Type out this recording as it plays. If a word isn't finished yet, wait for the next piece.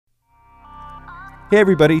Hey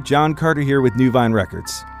everybody, John Carter here with New Vine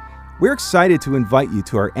Records. We're excited to invite you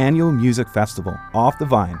to our annual music festival, Off the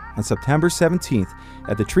Vine, on September 17th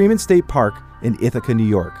at the Tremont State Park in Ithaca, New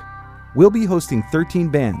York. We'll be hosting 13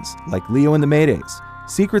 bands like Leo and the Maydays,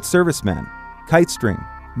 Secret Servicemen, Kite String,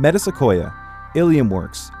 Metasequoia, Ilium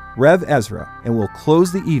Works, Rev Ezra, and we'll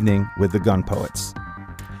close the evening with the Gun Poets.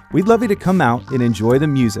 We'd love you to come out and enjoy the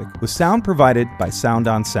music with sound provided by Sound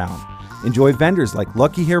on Sound. Enjoy vendors like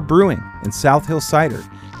Lucky Hair Brewing and South Hill Cider,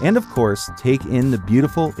 and of course, take in the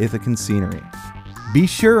beautiful Ithacan scenery. Be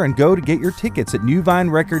sure and go to get your tickets at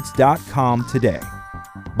newvinerecords.com today.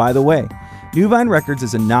 By the way, New Vine Records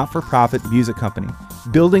is a not-for-profit music company,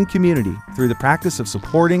 building community through the practice of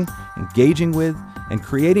supporting, engaging with, and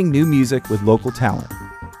creating new music with local talent.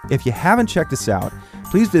 If you haven't checked us out,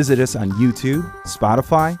 please visit us on YouTube,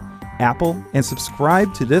 Spotify, Apple, and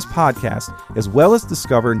subscribe to this podcast, as well as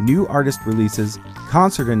discover new artist releases,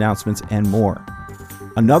 concert announcements, and more.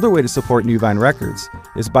 Another way to support New Vine Records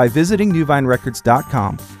is by visiting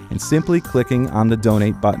newvinerecords.com and simply clicking on the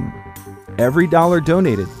donate button. Every dollar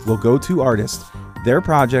donated will go to artists, their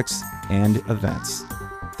projects, and events.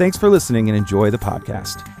 Thanks for listening and enjoy the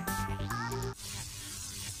podcast.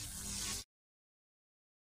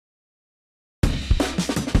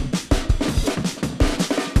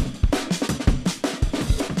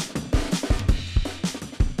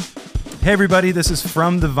 Hey everybody, this is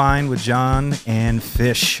From the Vine with John and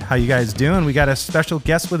Fish. How you guys doing? We got a special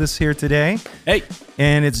guest with us here today. Hey.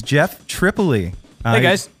 And it's Jeff Tripoli. Hey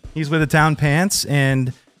guys. He's with the Town Pants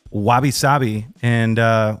and Wabi Sabi. And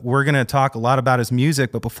we're going to talk a lot about his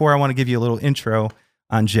music. But before, I want to give you a little intro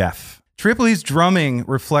on Jeff. Tripoli's drumming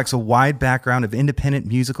reflects a wide background of independent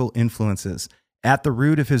musical influences. At the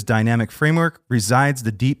root of his dynamic framework resides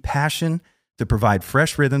the deep passion to provide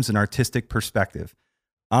fresh rhythms and artistic perspective.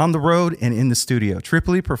 On the road and in the studio,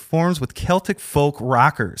 Tripoli performs with Celtic folk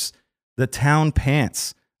rockers, the Town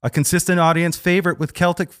Pants, a consistent audience favorite with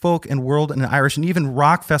Celtic folk and world and Irish and even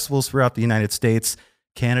rock festivals throughout the United States,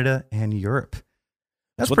 Canada, and Europe.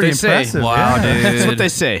 That's pretty impressive. Wow, yeah. dude. That's what they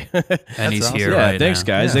say. And he's awesome. here Yeah, right thanks, now.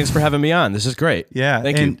 guys. Yeah. Thanks for having me on. This is great. Yeah.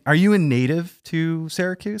 Thank and you. Are you a native to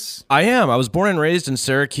Syracuse? I am. I was born and raised in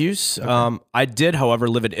Syracuse. Okay. I did, however,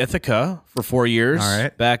 live in Ithaca for 4 years. All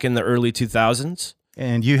right. Back in the early 2000s.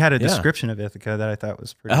 And you had a Yeah. description of Ithaca that I thought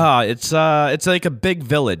was pretty. It's like a big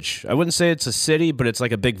village. I wouldn't say it's a city, but it's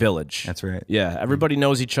like a big village. That's right. Yeah, everybody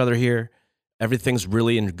knows each other here. Everything's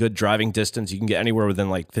really in good driving distance. You can get anywhere within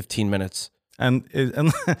like 15 minutes. And it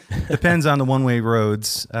depends on the one-way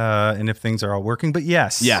roads and if things are all working. But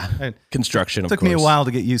yes. Yeah. It Construction, of took course. me a while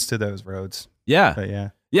to get used to those roads. Yeah. But yeah.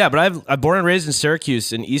 Yeah, but I'm born and raised in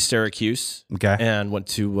Syracuse, in East Syracuse. Okay. And went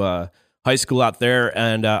to high school out there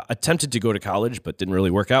and attempted to go to college, but didn't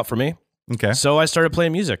really work out for me. Okay. So I started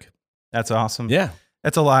playing music. That's awesome. Yeah.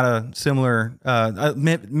 That's a lot of similar,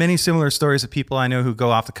 many similar stories of people I know who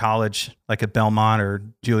go off to college, like at Belmont or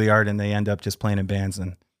Juilliard, and they end up just playing in bands.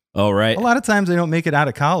 And Oh, right. a lot of times they don't make it out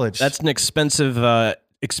of college. That's an expensive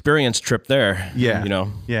experience trip there. Yeah. You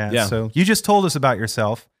know? Yeah. So you just told us about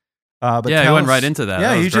yourself. But Yeah, tell you went us- right into that. Yeah,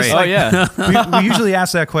 That was you just great. Oh, yeah. we usually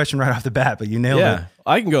ask that question right off the bat, but you nailed it. Yeah.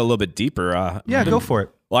 I can go a little bit deeper. Yeah, go for it.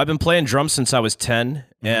 Well, I've been playing drums since I was 10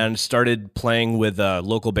 and started playing with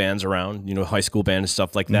local bands around, high school band and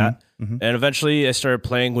stuff like that. Mm-hmm. And eventually I started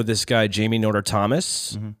playing with this guy, Jamie Noter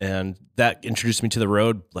Thomas, and that introduced me to the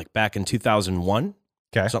road like back in 2001,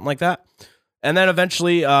 Okay. something like that. And then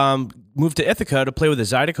eventually moved to Ithaca to play with a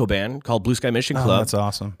Zydeco band called Blue Sky Mission Oh, Club. that's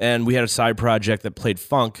awesome. And we had a side project that played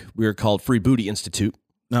funk. We were called Free Booty Institute.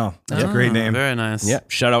 No, that's a great name. Very nice. Yeah.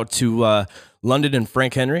 Shout out to London and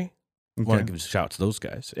Frank Henry. I want Okay. to give a shout out to those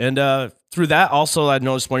guys. And through that, also, I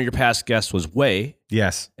noticed one of your past guests was Way.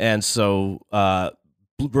 Yes. And so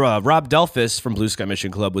Rob Delphus from Blue Sky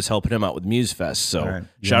Mission Club was helping him out with MuseFest. So All right.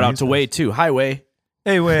 shout Yeah, out to MuseFest. Way, too. Hi, Way.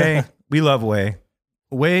 Hey, Way. We love Way.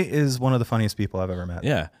 Way is one of the funniest people I've ever met.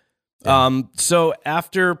 Yeah. So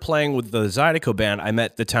after playing with the Zydeco band, I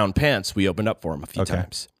met the Town Pants. We opened up for them a few Okay.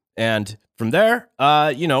 times. And from there,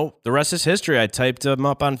 the rest is history. I typed them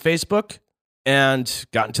up on Facebook and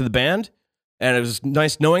got into the band. And it was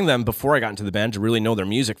nice knowing them before I got into the band to really know their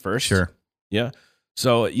music first. Sure. Yeah.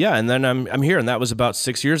 So, yeah, and then I'm here. And that was about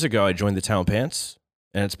 6 years ago. I joined the Town Pants.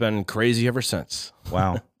 And it's been crazy ever since.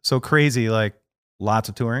 Wow. So crazy, like lots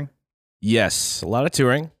of touring? Yes, a lot of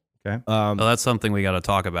touring. Okay. Well, that's something we got to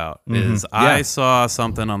talk about. Mhm. Is I saw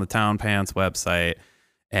something on the Town Pants website,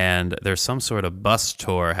 and there's some sort of bus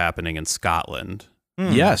tour happening in Scotland.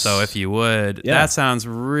 Yes. So if you would, Yeah. that sounds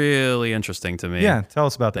really interesting to me. Yeah, tell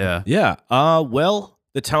us about that. Yeah. Yeah. Well,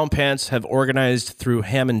 the Town Pants have organized through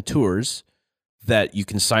Hammond Tours that you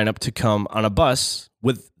can sign up to come on a bus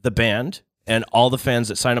with the band and all the fans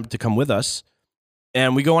that sign up to come with us.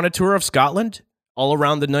 And we go on a tour of Scotland, all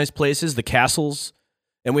around the nice places, the castles,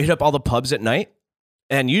 and we hit up all the pubs at night.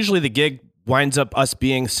 And usually the gig winds up us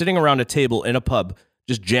being sitting around a table in a pub,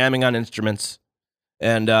 just jamming on instruments.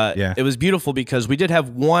 And it was beautiful because we did have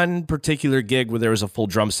one particular gig where there was a full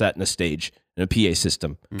drum set and a stage and a PA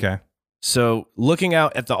system. Okay. So looking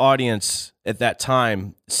out at the audience at that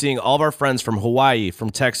time, seeing all of our friends from Hawaii, from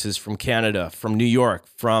Texas, from Canada, from New York,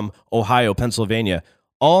 from Ohio, Pennsylvania,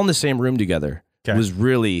 all in the same room together was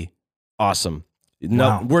really awesome.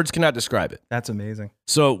 No words cannot describe it. That's amazing.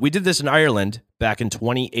 So we did this in Ireland back in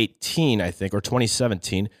 2018, I think, or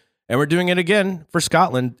 2017, and we're doing it again for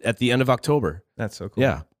Scotland at the end of October. That's so cool.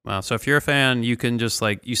 Yeah. Wow. So if you're a fan, you can just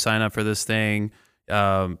like, you sign up for this thing,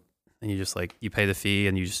 and you just like, you pay the fee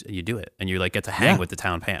and you do it, and you like get to hang with the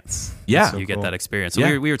town pants. Yeah. So you cool. get that experience.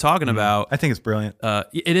 So we were talking about, I think it's brilliant.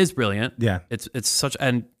 it is brilliant. Yeah. It's such,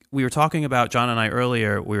 and we were talking about, John and I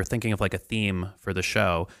earlier, we were thinking of like a theme for the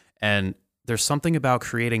show, and there's something about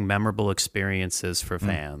creating memorable experiences for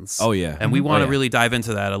fans. Oh, yeah. And we want to really dive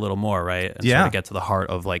into that a little more, right? And sort of get to the heart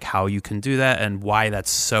of like how you can do that and why that's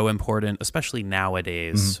so important, especially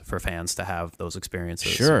nowadays for fans to have those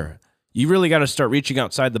experiences. Sure. You really got to start reaching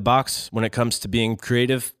outside the box when it comes to being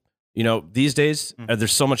creative. You know, these days,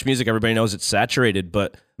 there's so much music, everybody knows it's saturated,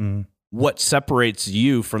 but what separates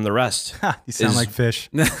you from the rest? You sound like Fish.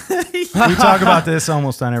 We talk about this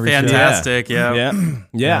almost on every Fantastic, show.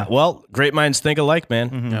 Yeah. Well, great minds think alike,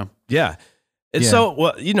 man. Yeah. And so,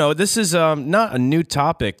 well, you know, this is not a new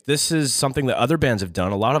topic. This is something that other bands have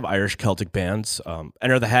done. A lot of Irish Celtic bands,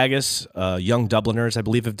 Enter the Haggis, Young Dubliners, I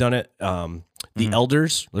believe, have done it. The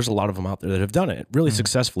Elders, there's a lot of them out there that have done it really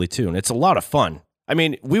successfully too, and it's a lot of fun. I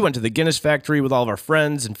mean, we went to the Guinness factory with all of our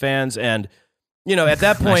friends and fans, and you know, at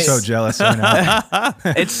that point, I'm so jealous right now.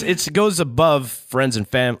 it goes above friends and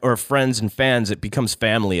fans. It becomes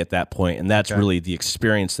family at that point, and that's really the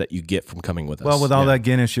experience that you get from coming with us. Well, with all that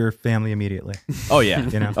Guinness, you're family immediately. Oh yeah,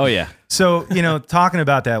 you know. Oh yeah. So talking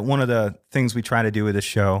about that, one of the things we try to do with this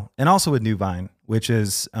show, and also with New Vine, which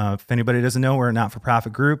is, if anybody doesn't know, we're a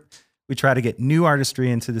not-for-profit group. We try to get new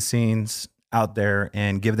artistry into the scenes out there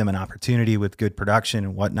and give them an opportunity with good production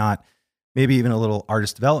and whatnot, maybe even a little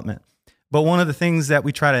artist development. But one of the things that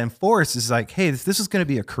we try to enforce is like, hey, this is going to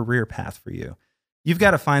be a career path for you. You've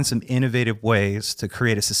got to find some innovative ways to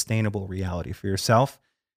create a sustainable reality for yourself.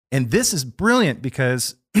 And this is brilliant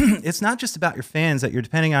because it's not just about your fans that you're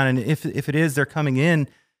depending on. And if it is, they're coming in,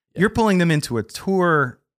 you're pulling them into a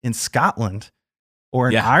tour in Scotland or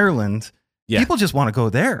in Ireland. People just want to go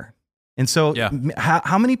there. And so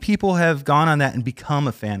how many people have gone on that and become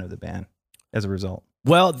a fan of the band as a result?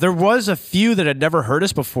 Well, there was a few that had never heard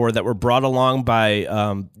us before that were brought along by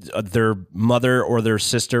their mother or their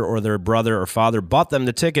sister or their brother or father, bought them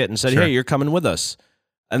the ticket and said, hey, you're coming with us.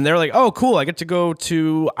 And they're like, oh, cool. I get to go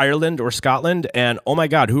to Ireland or Scotland. And oh my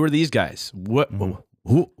God, who are these guys? What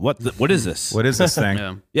is this? What is this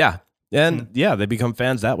thing? Yeah. And they become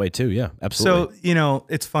fans that way too. Yeah, absolutely. So,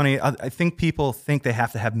 it's funny. I think people think they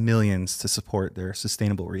have to have millions to support their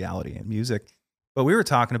sustainable reality in music. But we were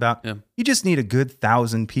talking about, you just need a good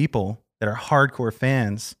 1,000 people that are hardcore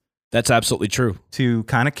fans. That's absolutely true. To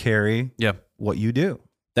kind of carry what you do.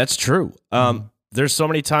 That's true. There's so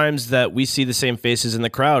many times that we see the same faces in the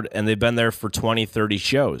crowd and they've been there for 20, 30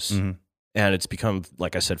 shows. And it's become,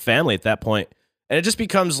 like I said, family at that point. And it just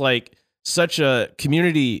becomes like such a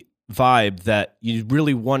community vibe that you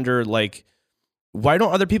really wonder, like, why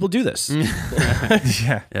don't other people do this?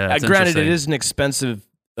 Granted, it is an expensive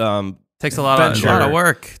takes a lot of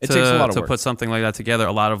work. It takes a lot of work to put something like that together.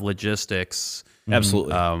 A lot of logistics,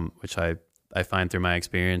 absolutely. Which I find through my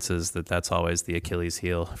experiences that's always the Achilles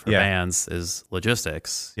heel for bands is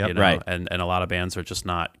logistics. You know? Right. And a lot of bands are just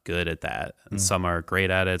not good at that. And some are great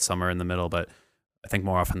at it, some are in the middle. But I think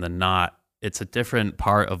more often than not, it's a different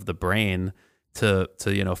part of the brain to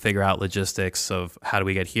figure out logistics of how do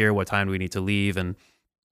we get here, what time do we need to leave, and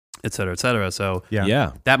et cetera, et cetera. So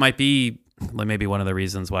that might be maybe one of the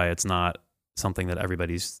reasons why it's not something that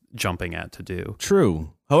everybody's jumping at to do.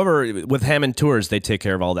 True. However, with Hammond Tours, they take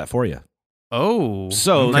care of all that for you. Oh,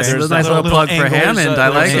 so nice little plug for Hammond. I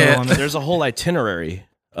like it. There's a whole itinerary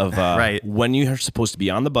of when you are supposed to be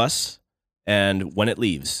on the bus and when it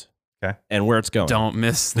leaves. Okay. And where it's going. Don't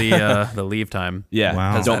miss the leave time. Yeah.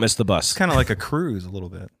 Wow. Don't miss the bus. It's kind of like a cruise a little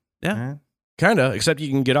bit. Yeah. Right? Kind of, except you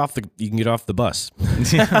can get off the bus.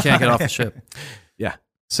 You can't get off the ship. Yeah.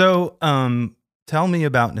 So, tell me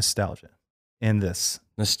about nostalgia in this.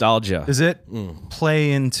 Nostalgia. Does it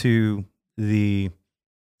play into the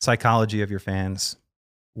psychology of your fans?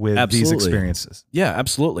 with these experiences? Yeah,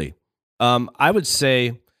 absolutely. I would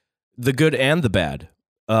say the good and the bad.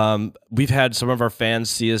 We've had some of our fans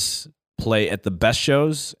see us play at the best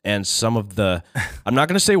shows and some of the, I'm not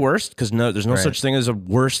going to say worst because there's no such thing as a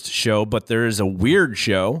worst show, but there is a weird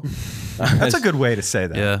show. That's a good way to say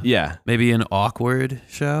that. Yeah. Yeah. Maybe an awkward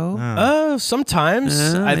show? Sometimes.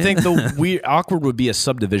 I think the awkward would be a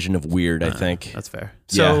subdivision of weird, I think. That's fair.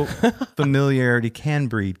 So familiarity can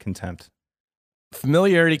breed contempt.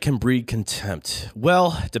 Familiarity can breed contempt.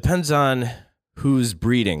 Well, it depends on who's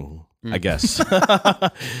breeding, I guess.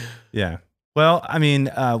 Yeah. Well, I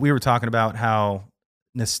mean, we were talking about how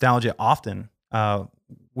nostalgia often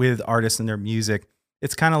with artists and their music,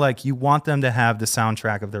 it's kind of like you want them to have the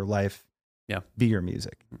soundtrack of their life be your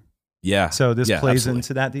music. Yeah. So this plays absolutely.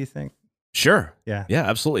 into that, do you think? Sure. Yeah. Yeah,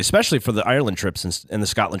 absolutely. Especially for the Ireland trips and the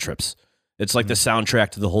Scotland trips. It's like the soundtrack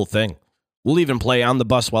to the whole thing. We'll even play on the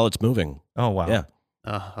bus while it's moving. Oh, wow. Yeah.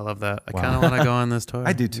 Oh, I love that. I kind of want to go on this tour.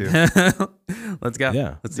 I do too. Let's go.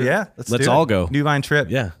 Yeah. Let's do it. Let's all go. New Vine trip.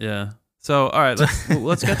 Yeah. Yeah. So, all right,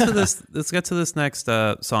 let's get to this. Let's get to this next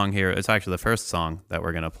song here. It's actually the first song that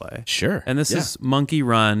we're gonna play. Sure. And this is "Monkey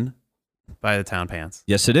Run" by the Town Pants.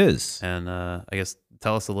 Yes, it is. And I guess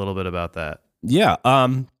tell us a little bit about that. Yeah.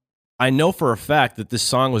 I know for a fact that this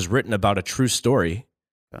song was written about a true story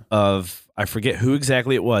of, I forget who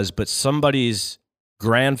exactly it was, but somebody's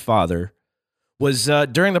grandfather was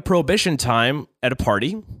during the Prohibition time at a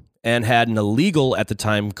party and had an illegal at the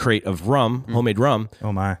time crate of rum, homemade rum.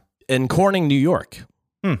 Oh my. In Corning, New York,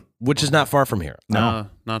 which is not far from here. No,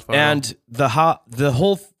 not far. And the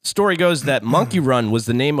whole story goes that Monkey Run was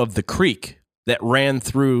the name of the creek that ran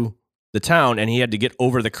through the town, and he had to get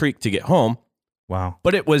over the creek to get home. Wow.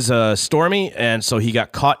 But it was stormy, and so he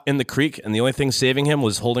got caught in the creek, and the only thing saving him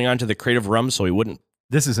was holding on to the crate of rum so he wouldn't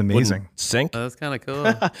This is amazing. sink. That's kind of cool.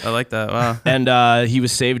 I like that. Wow. And he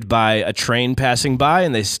was saved by a train passing by,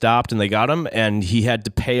 and they stopped and they got him, and he had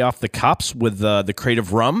to pay off the cops with the crate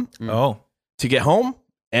of rum to get home.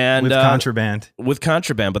 And with contraband. With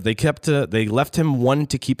contraband, but they left him one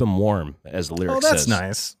to keep him warm, as the lyric says. Oh, that's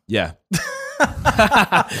nice. Yeah.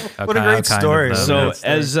 What a great story. So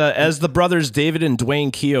as the brothers David and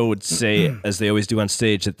Dwayne Keough would say, as they always do on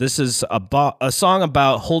stage, that this is a song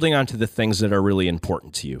about holding on to the things that are really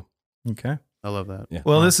important to you. Okay. I love that. Yeah.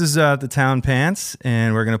 Well, this is the Town Pants,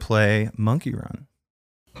 and we're going to play Monkey Run.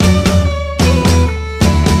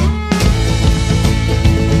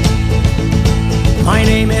 My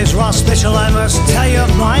name is Ross Mitchell, I must tell you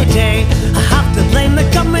of my day. I have to blame the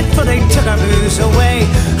government for they took our booze away.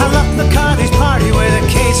 I left McCarthy's party with a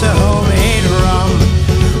case of homemade rum.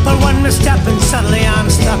 But one misstep and suddenly I'm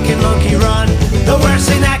stuck in Monkey Run. The worst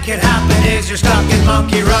thing that could happen is you're stuck in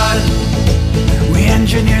Monkey Run. We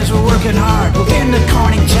engineers were working hard in the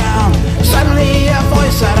Corning town. Suddenly a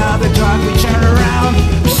voice out of the dark, we turned around.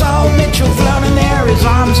 We saw Mitchell floating there, his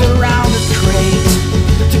arms around a crate.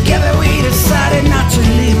 Together we decided not to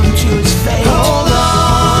leave him to his fate. Hold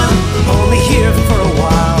on, only here for a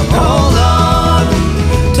while. Hold on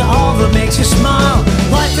to all that makes you smile.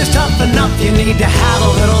 Life is tough enough, you need to have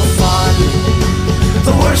a little fun.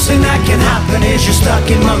 The worst thing that can happen is you're stuck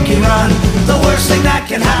in Monkey Run. The worst thing that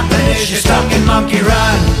can happen is you're stuck in Monkey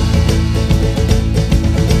Run.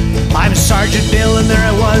 I'm Sergeant Bill and there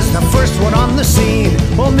I was, the first one on the scene.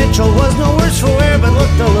 Well, Mitchell was no worse for wear but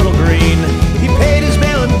looked a little green. He paid his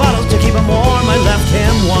bail in bottles to keep him warm, I left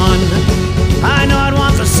him one. I know I'd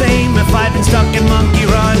want the same if I'd been stuck in Monkey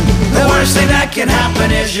Run. The worst thing that can happen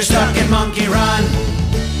is you're stuck in Monkey Run.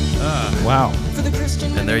 Wow.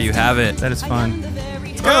 And there you have it. That is fun.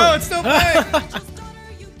 Oh, it's still playing.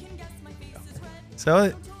 So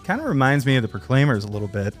it kind of reminds me of the Proclaimers a little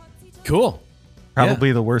bit. Cool.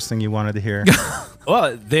 Probably the worst thing you wanted to hear.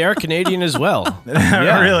 Well, they are Canadian as well.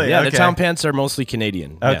 Really? Yeah, Okay. the Town Pants are mostly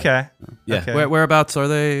Canadian. Yeah. Okay. Yeah. Okay. Whereabouts are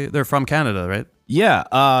they? They're from Canada, right?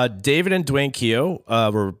 Yeah, David and Dwayne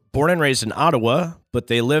Keough were born and raised in Ottawa, but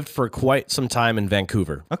they lived for quite some time in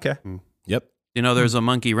Vancouver. Okay. Yep. You know, there's a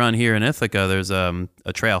Monkey Run here in Ithaca. There's a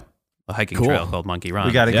trail, a hiking Cool. trail called Monkey Run.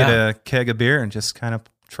 We got to Yeah. get a keg of beer and just kind of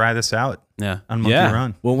try this out Yeah. on Monkey Yeah.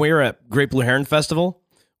 Run. When we were at Great Blue Heron Festival,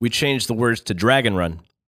 we changed the words to Dragon Run,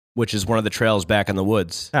 which is one of the trails back in the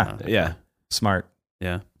woods. Ah, Yeah. smart.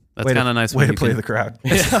 Yeah. That's Way to- kind of nice. Way when to you play can- the crowd.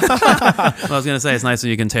 Well, I was gonna say it's nice when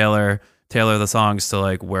you can tailor the songs to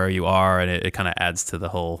like where you are, and it kind of adds to the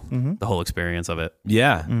whole experience of it.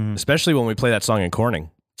 Yeah. Especially when we play that song in Corning.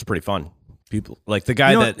 It's pretty fun. People like the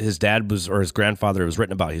guy You know that his dad was or his grandfather was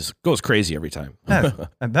written about. He goes crazy every time. Yeah,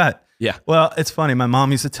 I bet. Yeah. Well, it's funny. My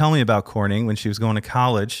mom used to tell me about Corning when she was going to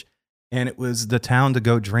college, and it was the town to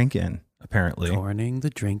go drink in. apparently. Corning the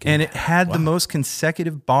drinking. And it had the most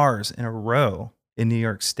consecutive bars in a row in New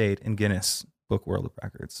York State in Guinness Book World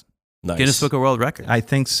Records. Nice. Guinness Book of World Records. I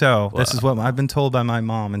think so. Wow. This is what I've been told by my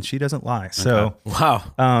mom, and she doesn't lie. So, Wow.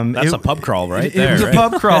 That's a pub crawl right it there. was right? a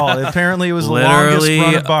pub crawl. Apparently, it was the Literally longest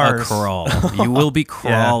run of a bars. crawl. You will be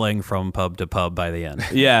crawling from pub to pub by the end.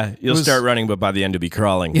 Yeah, you'll start running, but by the end you'll be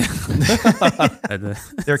crawling.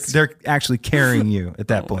 They're actually carrying you at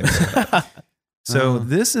that point. So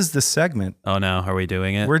this is the segment. Oh no, are we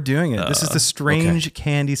doing it? We're doing it. This is the strange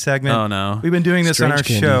candy segment. Oh no. We've been doing this on our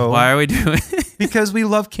Strange candy. show. Why are we doing it? Because we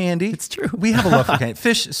love candy. It's true. We have a love for candy.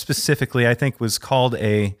 Fish specifically, I think, was called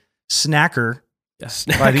a snacker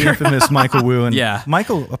by the infamous Michael Wu. And Yeah.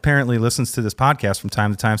 Michael apparently listens to this podcast from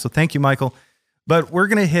time to time. So thank you, Michael. But we're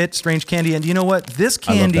going to hit strange candy. And you know what? This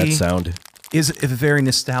I love candy that sound. is very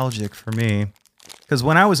nostalgic for me. Because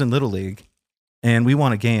when I was in Little League and we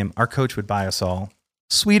won a game, our coach would buy us all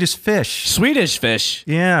Swedish fish. Swedish fish.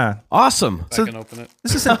 Yeah. Awesome. So can open it.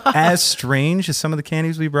 this isn't as strange as some of the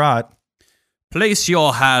candies we brought. Place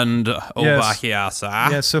your hand over Yes. here, sir.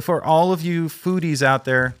 Yeah, so for all of you foodies out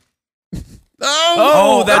there,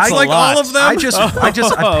 Oh, that's I a like lot. all of them. I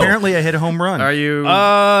just apparently I hit a home run. Are you?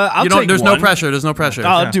 I'll you don't. take There's one. no pressure. There's no pressure.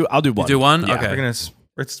 I'll do one. You do one. Yeah. Okay.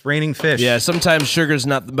 It's raining fish. Yeah, sometimes sugar's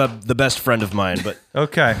not the best friend of mine, but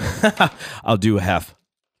Okay. I'll do a half.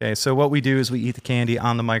 Okay. So what we do is we eat the candy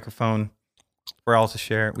on the microphone. We're all to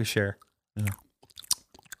share it. We share. Yeah.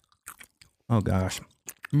 Oh gosh.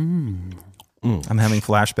 I'm having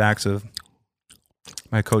flashbacks of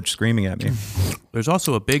my coach screaming at me. There's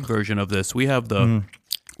also a big version of this. We have the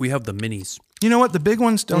minis. You know what? The big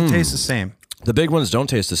ones don't taste the same. The big ones don't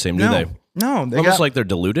taste the same, do they? No, they Almost got like they're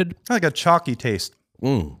diluted. like a chalky taste.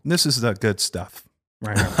 Mm. This is the good stuff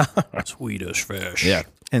right now. Swedish fish. Yeah.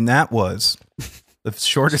 And that was the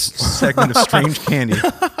shortest segment of strange candy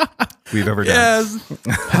we've ever done. Yes.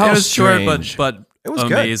 How it was short, strange. but It was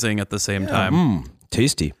good. amazing at the same time.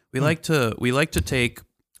 Tasty. We like to take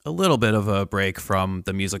a little bit of a break from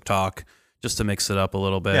the music talk just to mix it up a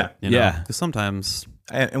little bit. Yeah. You know? Yeah. Because sometimes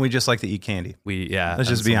And we just like to eat candy. let's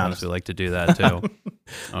just be honest. We like to do that too.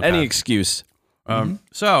 Okay. Any excuse.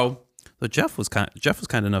 So Jeff was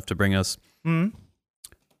kind enough to bring us.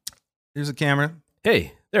 Here's a camera.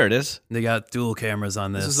 Hey, there it is. They got dual cameras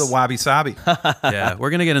on this. This is the wabi sabi. Yeah, we're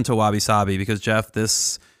gonna get into wabi sabi because Jeff,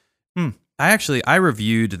 this. I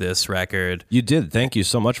reviewed this record. You did. Thank you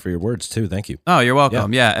so much for your words too. Thank you. Oh, you're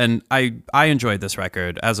welcome. Yeah, and I enjoyed this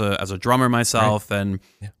record as a drummer myself and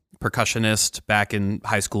percussionist back in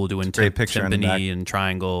high school doing Great picture on the back. timpani and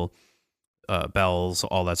triangle bells,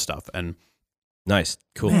 all that stuff. And Nice.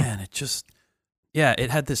 Cool. man, it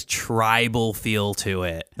had this tribal feel to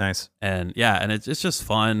it. Nice. And it's just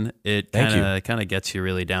fun. It Thank kind of gets you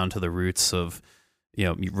really down to the roots of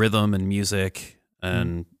rhythm and music.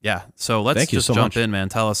 And so let's Thank you just so jump much. in, man.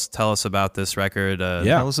 Tell us about this record. Yeah.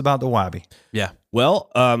 Tell us about the wabi. Yeah. Well,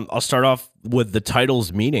 I'll start off with the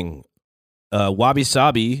title's meaning. Wabi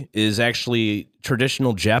sabi is actually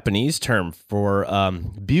traditional Japanese term for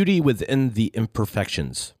beauty within the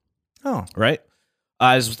imperfections. Oh, Right?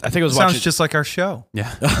 I think I was sounds watching. just like our show.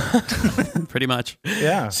 Yeah. Pretty much.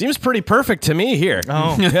 Yeah. Seems pretty perfect to me here.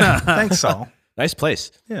 Oh, thanks, Saul. Nice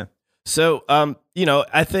place. Yeah. So,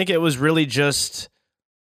 I think it was really just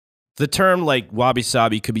the term like wabi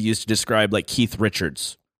sabi could be used to describe like Keith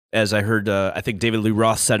Richards, as I heard. I think David Lee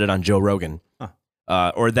Roth said it on Joe Rogan,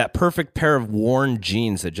 or that perfect pair of worn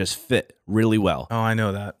jeans that just fit really well. Oh, I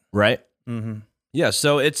know that. Right? Mm-hmm. Yeah.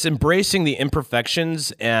 So it's embracing the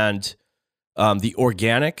imperfections and the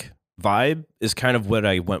organic vibe is kind of what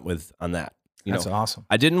I went with on that. That's awesome.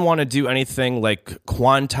 I didn't want to do anything like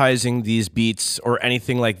quantizing these beats or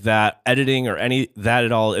anything like that, editing or any that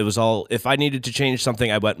at all. It was all, if I needed to change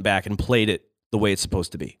something, I went back and played it the way it's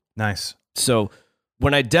supposed to be. Nice. So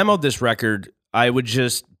when I demoed this record, I would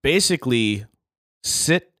just basically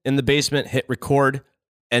sit in the basement, hit record,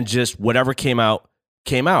 and just whatever came out,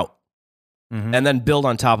 Mm-hmm. and then build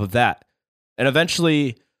on top of that. And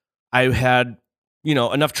eventually I had,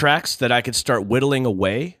 enough tracks that I could start whittling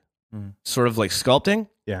away, sort of like sculpting.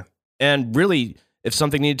 Yeah. And really, if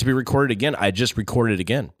something needed to be recorded again, I just recorded it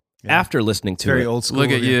again after listening to Very it. old school.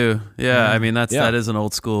 Look at you. Yeah. I mean, Yeah. that is an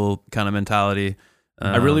old school kind of mentality.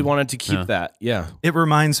 I really wanted to keep that. Yeah. It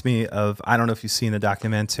reminds me of, I don't know if you've seen the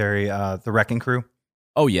documentary, The Wrecking Crew.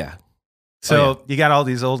 Oh, yeah. So you got all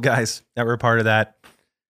these old guys that were a part of that,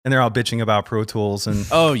 and they're all bitching about Pro Tools and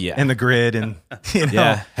Oh, yeah. and the grid and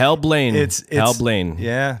Yeah. Hal Blaine. It's Hal Blaine.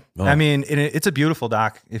 Yeah. Oh. I mean, it's a beautiful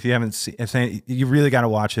doc. If you haven't seen, you really got to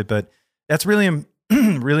watch it. But that's really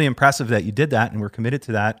really impressive that you did that and we're committed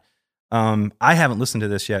to that. I haven't listened to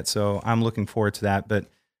this yet, so I'm looking forward to that. But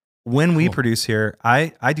when we produce here,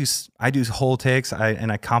 I do whole takes,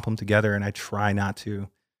 and I comp them together, and I try not to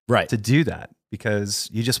do that because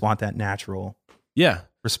you just want that natural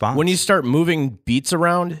response. When you start moving beats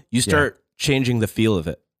around, you start changing the feel of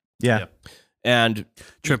it. Yeah. And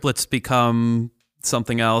triplets become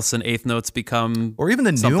something else, and eighth notes become or even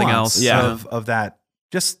the something nuance else. of that,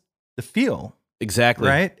 just the feel. Exactly.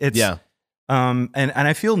 Right? It's and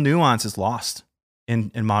I feel nuance is lost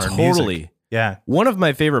in modern music. Yeah. One of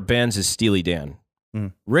my favorite bands is Steely Dan.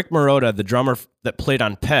 Rick Marotta, the drummer that played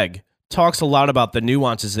on Peg, talks a lot about the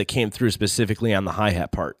nuances that came through specifically on the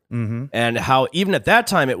hi-hat part. And how even at that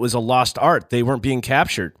time it was a lost art. They weren't being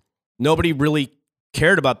captured. Nobody really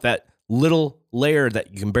cared about that little layer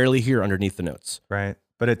that you can barely hear underneath the notes. Right.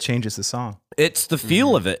 But it changes the song. It's the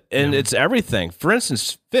feel of it, and it's everything. For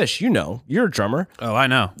instance, Fish, you're a drummer. Oh, I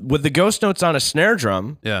know. With the ghost notes on a snare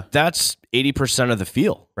drum, that's 80% of the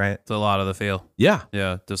feel. Right. It's a lot of the feel. Yeah.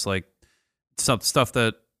 Yeah, just like some stuff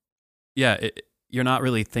that, you're not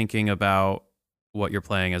really thinking about what you're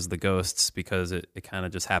playing as the ghosts because it kind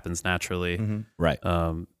of just happens naturally. Right.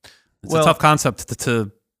 It's a tough concept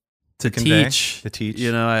to convey, teach. To teach.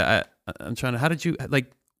 You know, I'm trying to, how did you,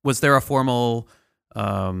 like, was there a formal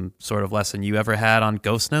sort of lesson you ever had on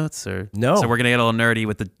ghost notes, or no? So we're gonna get a little nerdy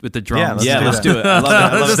with the drums. Let's do it. I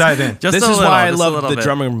love it. Let's dive in. This is why I love the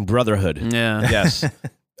drumming brotherhood. Yeah. Yes.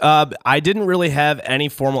 I didn't really have any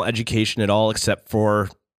formal education at all, except for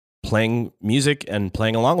playing music and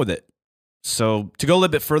playing along with it. So to go a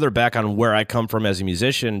little bit further back on where I come from as a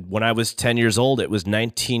musician, when I was 10 years old, it was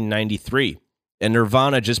 1993, and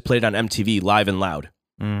Nirvana just played on MTV Live and Loud.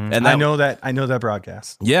 And I know that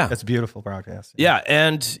broadcast. Yeah. That's a beautiful broadcast. Yeah.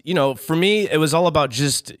 And, for me, it was all about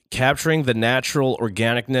just capturing the natural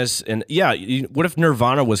organicness. And what if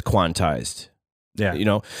Nirvana was quantized?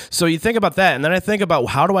 Yeah. So you think about that. And then I think about,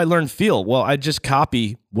 how do I learn feel? Well, I just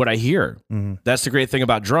copy what I hear. That's the great thing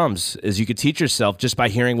about drums, is you could teach yourself just by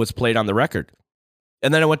hearing what's played on the record.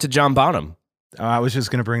 And then I went to John Bonham. I was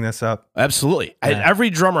just going to bring this up. Absolutely. Yeah.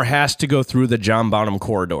 Every drummer has to go through the John Bonham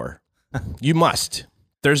corridor. You must.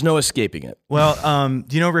 There's no escaping it. Well,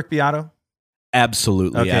 do you know Rick Beato?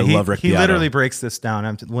 Absolutely. Okay, I love Rick Beato. He literally breaks this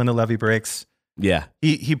down. When the levee breaks. Yeah.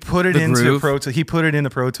 He put it into Pro Tools. He put it in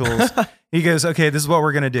the Pro Tools. He goes, okay, this is what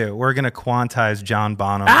we're going to do. We're going to quantize John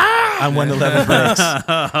Bonham on When the Levee Breaks.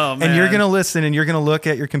 And you're going to listen, and you're going to look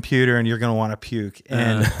at your computer, and you're going to want to puke.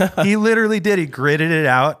 And he literally did. He gritted it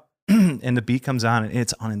out, and the beat comes on, and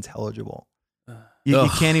it's unintelligible. You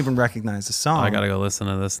can't even recognize the song. I gotta go listen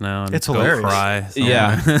to this now. And it's go hilarious.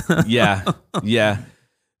 Cry Yeah.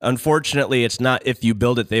 Unfortunately, it's not if you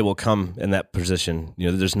build it, they will come in that position.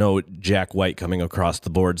 There's no Jack White coming across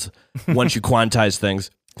the boards once you quantize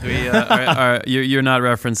things. You're not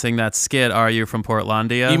referencing that skit, are you, from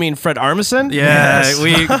Portlandia? You mean Fred Armisen? Yeah,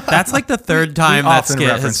 Yes. That's like the third time that often skit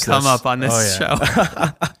has reference come this. up on this show.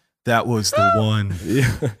 That was the one.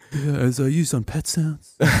 As I used on Pet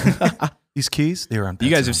Sounds. These keys, they were on. You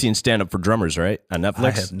guys have seen Stand Up for Drummers, right? On Netflix?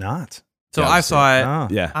 I have not. So I saw it. Oh.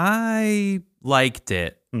 Yeah. I liked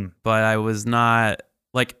it, but I was not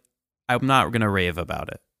I'm not gonna rave about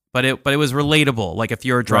it. But it was relatable. Like, if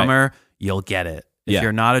you're a drummer, you'll get it. If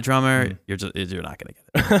you're not a drummer, you're not gonna get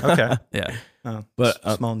it. Okay. Yeah. Oh,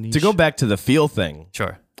 But small niche. to go back to the feel thing,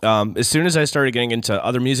 Sure. as soon as I started getting into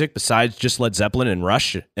other music besides just Led Zeppelin and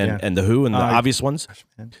Rush and The Who and the obvious ones,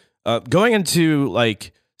 going into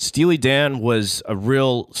like Steely Dan was a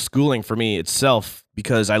real schooling for me itself,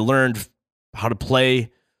 because I learned how to play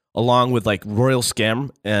along with like Royal Scam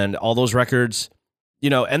and all those records,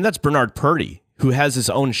 and that's Bernard Purdy, who has his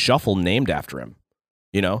own shuffle named after him,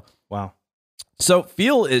 Wow. So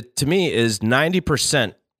feel, to me, is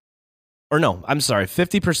 90%, or no, I'm sorry,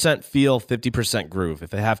 50% feel, 50% groove,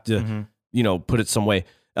 if I have to, put it some way.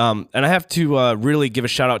 And I have to really give a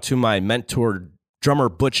shout out to my mentor, drummer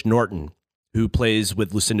Butch Norton, who plays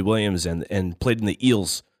with Lucinda Williams and played in the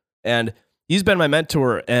Eels. And he's been my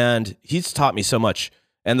mentor, and he's taught me so much.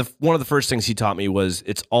 And one of the first things he taught me was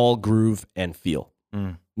it's all groove and feel.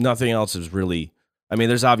 Nothing else is really,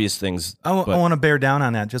 there's obvious things. I want to bear down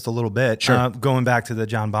on that just a little bit. Sure. Going back to the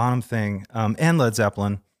John Bonham thing and Led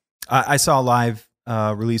Zeppelin, I saw a live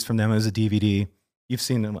release from them. It was a DVD. You've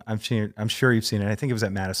seen them. I'm sure you've seen it. I think it was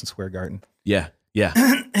at Madison Square Garden. Yeah.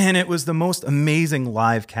 And it was the most amazing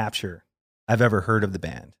live capture I've ever heard of the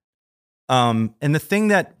band. And the thing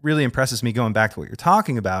that really impresses me, going back to what you're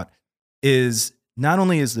talking about, is not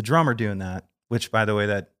only is the drummer doing that, which, by the way,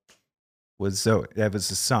 that was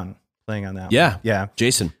his son playing on that. Yeah. one. Yeah.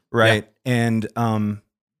 Jason. Right. Yeah. And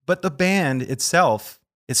but the band itself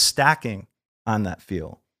is stacking on that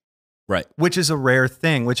feel. Right. which is a rare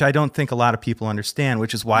thing, which I don't think a lot of people understand,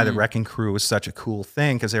 which is why the Wrecking Crew was such a cool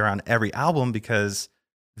thing, because they were on every album, because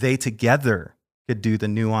they together could do the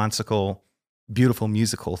nuanceical, beautiful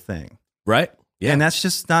musical thing. Right. Yeah. And that's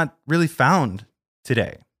just not really found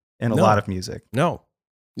today in a lot of music. No.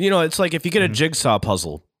 It's like if you get a jigsaw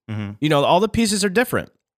puzzle, all the pieces are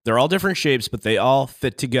different. They're all different shapes, but they all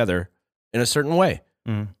fit together in a certain way.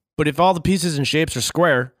 But if all the pieces and shapes are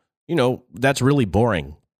square, that's really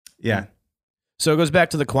boring. Yeah. So it goes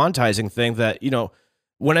back to the quantizing thing that,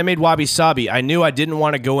 when I made Wabi Sabi, I knew I didn't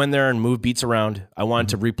want to go in there and move beats around. I wanted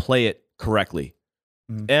to replay it correctly.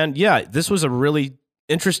 And yeah, this was a really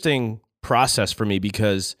interesting process for me,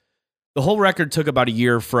 because the whole record took about a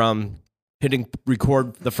year from hitting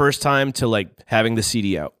record the first time to like having the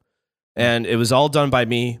CD out. And it was all done by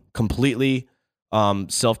me, completely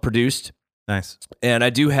self-produced. Nice. And I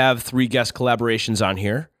do have 3 guest collaborations on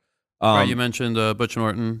here. Right, you mentioned Butch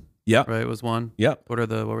Norton. Yeah. Right, was one. Yep. What were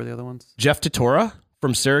the other ones? Jeff Totora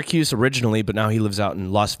from Syracuse originally, but now he lives out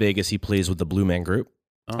in Las Vegas. He plays with the Blue Man Group.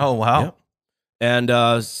 Oh, wow. Yep. And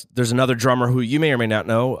there's another drummer who you may or may not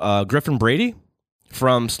know, Griffin Brady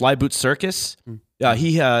from Sly Boots Circus.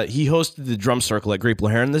 He hosted the drum circle at Great Blue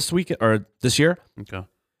Heron this year. Okay.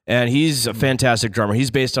 And he's a fantastic drummer. He's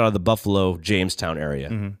based out of the Buffalo, Jamestown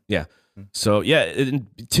area. Yeah. So yeah,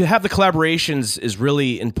 to have the collaborations is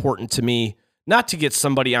really important to me. Not to get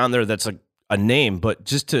somebody on there that's a name, but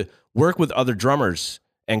just to work with other drummers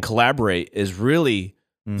and collaborate is really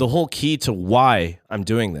the whole key to why I'm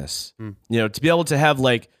doing this. To be able to have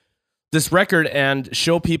like this record and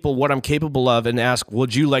show people what I'm capable of and ask,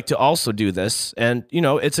 would you like to also do this? And,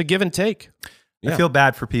 it's a give and take. I feel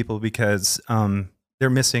bad for people because they're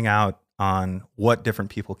missing out on what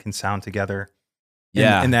different people can sound together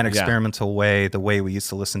in that experimental way, the way we used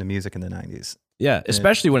to listen to music in the 90s. Yeah,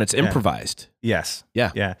 especially when it's improvised. Yes. Yeah.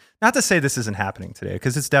 Yeah. Not to say this isn't happening today,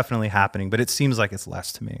 because it's definitely happening, but it seems like it's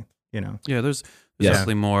less to me, Yeah, there's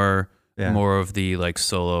definitely more of the like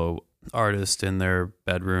solo artist in their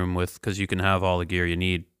bedroom because you can have all the gear you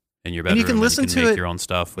need in your bedroom. And you can listen to make it, your own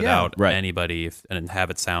stuff without anybody and have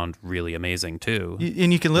it sound really amazing too.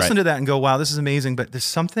 And you can listen to that and go, wow, this is amazing, but there's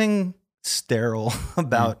something sterile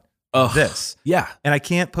about this. Yeah. And I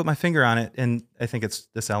can't put my finger on it. And I think it's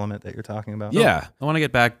this element that you're talking about. Yeah. I want to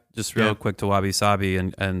get back just real quick to Wabi Sabi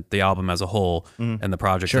and the album as a whole and the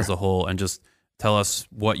project as a whole, and just tell us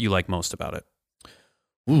what you like most about it.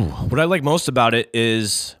 What I like most about it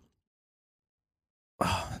is,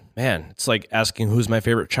 it's like asking who's my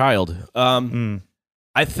favorite child.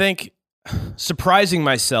 I think surprising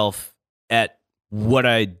myself at what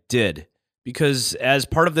I did, because as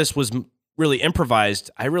part of this was really improvised,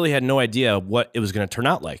 I really had no idea what it was going to turn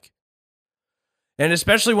out like. And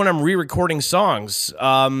especially when I'm re-recording songs,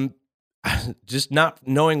 just not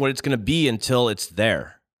knowing what it's going to be until it's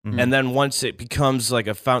there. And then once it becomes like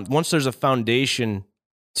once there's a foundation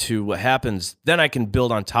to what happens, then I can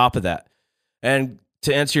build on top of that. And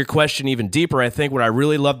to answer your question even deeper, I think what I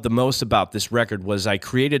really loved the most about this record was I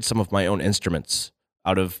created some of my own instruments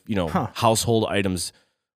out of, household items.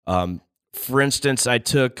 For instance, I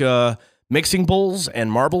took mixing bowls and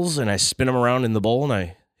marbles and I spin them around in the bowl and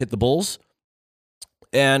I hit the bowls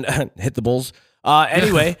and hit the bowls.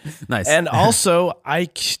 Anyway, nice. And also I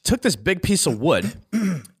took this big piece of wood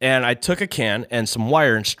and I took a can and some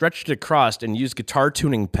wire and stretched it across and used guitar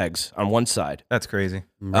tuning pegs on one side. That's crazy.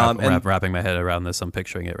 Wrapping my head around this. I'm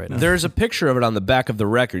picturing it right now. There's a picture of it on the back of the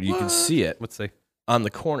record. You can see it. Let's see. On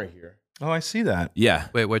the corner here. Oh, I see that. Yeah.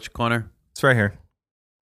 Wait, which corner? It's right here.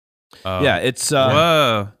 Yeah, it's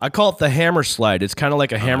whoa. I call it the hammer slide. It's kind of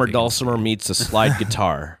like a hammer dulcimer meets a slide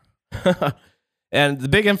guitar. And the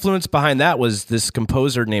big influence behind that was this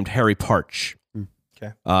composer named Harry Partch.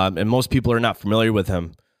 Okay. And most people are not familiar with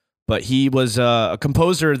him, but he was a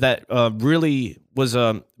composer that really was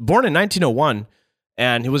born in 1901,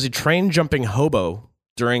 and he was a train jumping hobo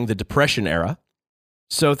during the Depression era.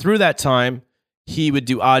 So through that time, he would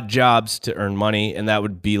do odd jobs to earn money, and that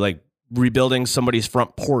would be like rebuilding somebody's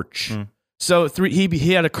front porch. So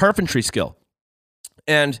he had a carpentry skill.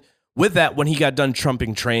 And with that, when he got done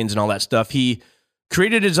trumping trains and all that stuff, he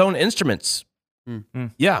created his own instruments.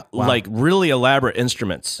 Yeah, Wow. like really elaborate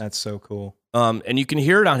instruments. That's so cool. And you can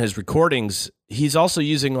hear it on his recordings. He's also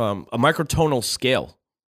using a microtonal scale.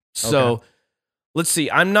 So let's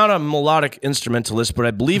see. I'm not a melodic instrumentalist, but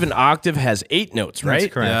I believe an octave has 8 notes, right?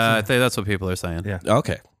 That's correct. Yeah, I think that's what people are saying. Yeah.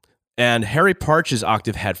 Okay. And Harry Partch's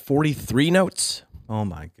octave had 43 notes. Oh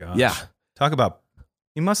my gosh. Yeah. Talk about,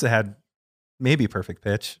 he must have had maybe perfect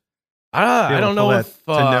pitch. I don't know if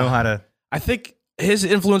to know how to. I think his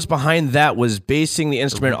influence behind that was basing the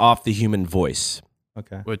instrument off the human voice.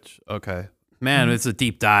 Okay. Man, it's a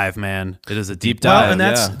deep dive, man. It is a deep dive. dive.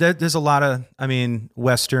 Well, and there's a lot of, I mean,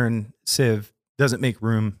 Western civ doesn't make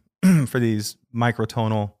room for these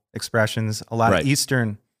microtonal expressions. A lot of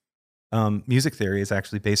Eastern music theory is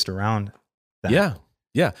actually based around that. Yeah.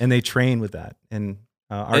 Yeah. And they train with that. And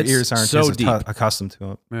our It's ears aren't so as deep. accustomed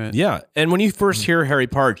to it. Right. Yeah. And when you first hear Harry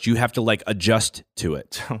Parch, you have to like adjust to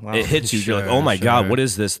it. Wow. It hits you. You're like, Sure, oh my God, sure. what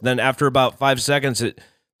is this? Then after about 5 seconds, it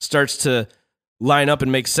starts to line up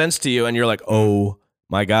and make sense to you. And you're like, oh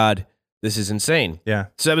my God, this is insane. Yeah.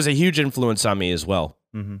 So that was a huge influence on me as well.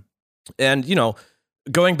 Mm-hmm. And, you know,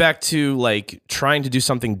 going back to like trying to do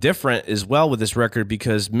something different as well with this record,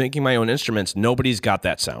 because making my own instruments, nobody's got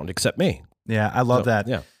that sound except me. Yeah, I love that.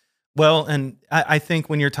 Yeah. Well, and I think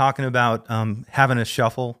when you're talking about having a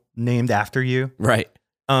shuffle named after you, Right.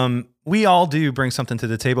 we all do bring something to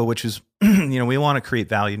the table, which is, you know, we want to create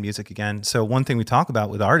valued music again. So one thing we talk about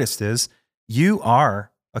with artists is you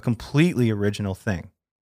are a completely original thing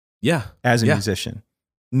Yeah. as a Yeah. musician.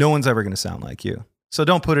 No one's ever going to sound like you. So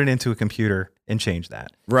don't put it into a computer and change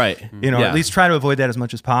that. Right. You know, Yeah. at least try to avoid that as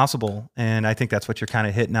much as possible. And I think that's what you're kind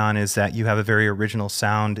of hitting on, is that you have a very original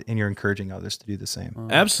sound and you're encourking others to do the same.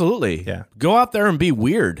 Absolutely. Yeah. Go out there and be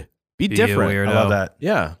weird. Be Be a different. weirdo. I love that.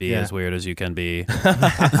 Yeah. Be Yeah. as weird as you can be.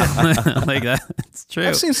 Like that. It's true.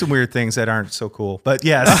 I've seen some weird things that aren't so cool, but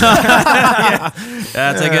yes.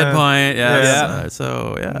 That's a good point. Yes. Yeah.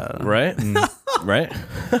 So yeah. Right. Right.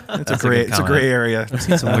 It's a That's a good it's a comment. gray area. I've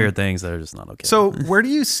seen some weird things that are just not okay. So where do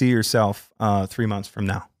you see yourself 3 months from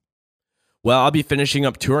now? Well, I'll be finishing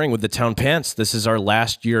up touring with the Town Pants. This is our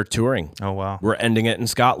last year touring. Oh, wow. We're ending it in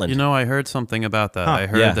Scotland. you know, I heard something about that. Huh. I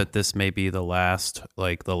heard Yeah. that this may be the last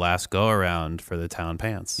go around for the Town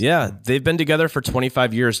Pants. Yeah, they've been together for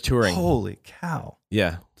 25 years touring. Holy cow.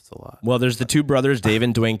 Yeah. It's a lot. Well, there's the two brothers, Dave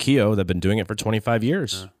and Dwayne Keogh, that have been doing it for 25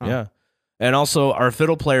 years. Yeah. And also our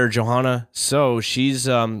fiddle player, Johanna So, she's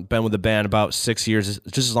been with the band about 6 years,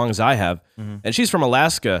 just as long as I have. And she's from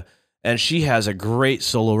Alaska, and she has a great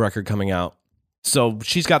solo record coming out. So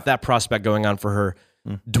she's got that prospect going on for her.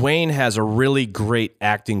 Dwayne has a really great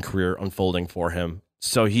acting career unfolding for him.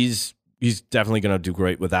 So he's definitely going to do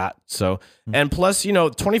great with that. So, and plus, you know,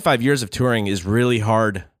 25 years of touring is really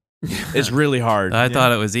hard. It's really hard. I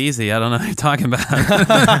thought it was easy. I don't know what you're talking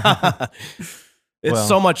about. It's Well-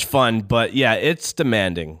 so much fun, but yeah, it's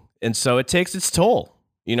demanding. And so it takes its toll,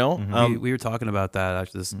 you know? We were talking about that.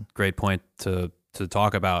 Actually, this is a great point to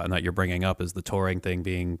talk about, and that you're bringing up is the touring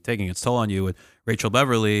thing taking its toll on you. With Rachel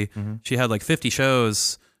Beverly, she had like 50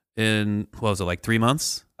 shows in, what was it, like 3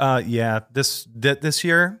 months? Yeah, this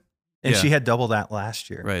year, and Yeah. she had double that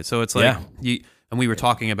last year. Right. So it's like and we were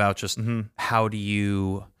talking about just how do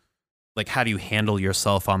you handle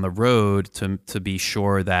yourself on the road to be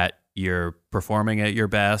sure that you're performing at your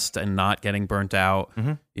best and not getting burnt out.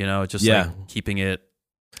 You know, just like keeping it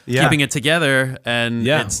together, and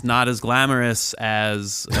it's not as glamorous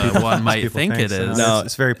as one might People think it so. is. No.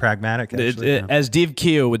 It's very pragmatic, actually. As Dave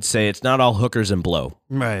Keogh would say, it's not all hookers and blow.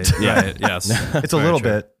 Right. Right. Yes. It's a little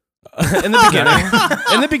bit. In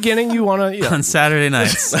the beginning, you want to, On Saturday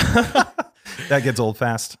nights. That gets old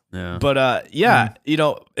fast. Yeah. But you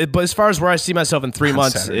know, but as far as where I see myself in 3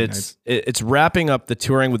 months, Saturday it's wrapping up the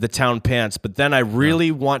touring with the Town Pants. But then I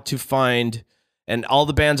really want to find, and all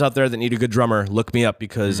the bands out there that need a good drummer, look me up,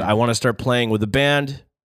 because I want to start playing with a band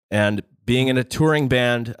and being in a touring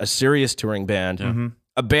band, a serious touring band,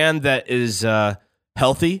 a band that is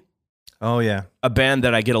healthy, Oh, yeah. a band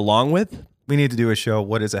that I get along with. We need to do a show.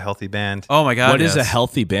 What is a healthy band? Oh my God. What is yes. a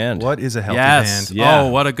healthy band? What is a healthy Yes. band? Yeah. Oh,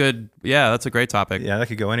 what a good. Yeah, that's a great topic. Yeah, that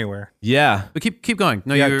could go anywhere. Yeah. But keep going.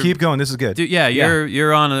 No, Yeah, you're keep going. This is good. Dude,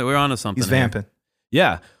 you're on. We're on to something. He's here. vamping.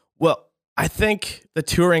 Yeah. Well, I think the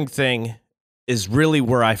touring thing is really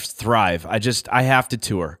where I thrive. I have to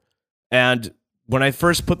tour. And when I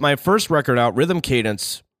first put my first record out, Rhythm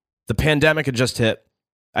Cadence, the pandemic had just hit.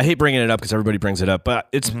 I hate bringing it up because everybody brings it up, but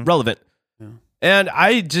it's relevant. Yeah. And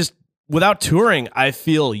I just, without touring, I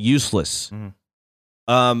feel useless.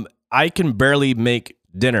 I can barely make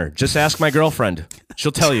dinner. Just ask my girlfriend.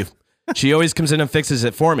 She'll tell you. She always comes in and fixes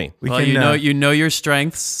it for me. Well, you know your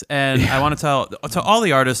strengths, and I want to tell to all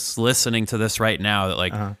the artists listening to this right now that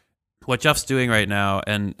like what Jeff's doing right now,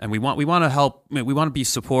 and we want to help. We want to be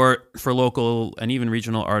support for local and even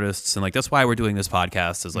regional artists, and like that's why we're doing this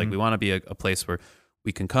podcast. Is like we want to be a place where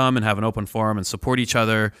we can come and have an open forum and support each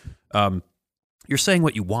other. You're saying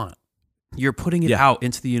what you want. You're putting it out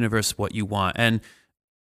into the universe what you want, and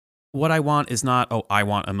what I want is not, oh, I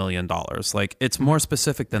want $1 million. Like, it's more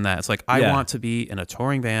specific than that. It's like, I want to be in a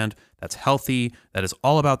touring band that's healthy, that is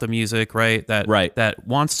all about the music, right? That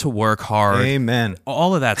wants to work hard. Amen.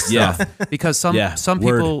 All of that stuff. Because some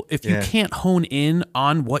people, if you can't hone in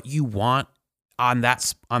on what you want on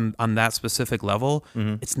that specific level,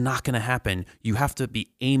 it's not going to happen. You have to be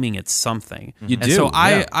aiming at something. You do. So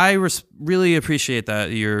I really appreciate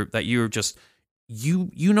that you're just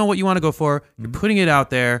you know what you want to go for. You're putting it out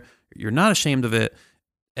there. You're not ashamed of it,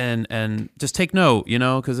 and just take note,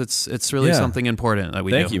 because it's really something important that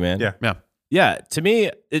we do. Thank you, man. Yeah. To me,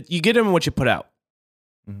 you get in what you put out,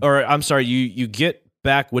 or I'm sorry, you get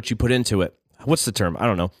back what you put into it. What's the term? I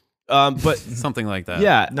don't know, but something like that.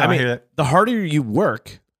 Yeah, No, I I mean, hear that. the harder you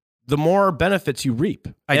work, the more benefits you reap.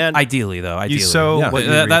 And Ideally, though, You sow what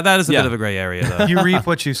you reap. that is a bit of a gray area, though. You reap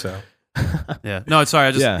what you sow. Yeah. No, sorry.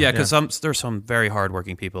 I just because there's some very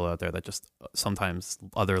hardworking people out there that just sometimes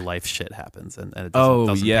other life shit happens and it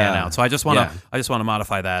doesn't pan out. So I just want to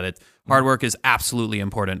modify that. Hard work is absolutely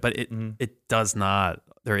important, but it does not.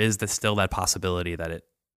 There is still that possibility that it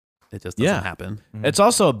just doesn't happen. It's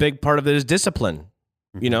also a big part of it is discipline.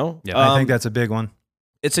 Yeah. I think that's a big one.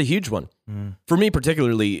 It's a huge one. For me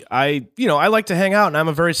particularly, I like to hang out and I'm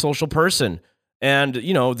a very social person. And,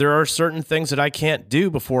 there are certain things that I can't do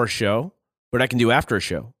before a show, but I can do after a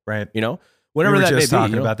show. Right. Whenever we were that may be. just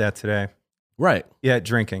talking about that today. Right. Yeah,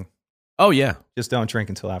 drinking. Oh, yeah. Just don't drink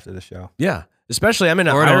until after the show. Yeah. Especially I'm in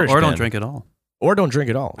an or Irish don't band. drink at all. Or don't drink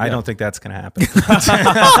at all. I don't think that's going to happen.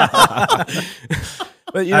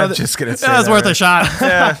 But, I'm just going to say that was worth a shot.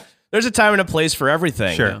 Yeah. There's a time and a place for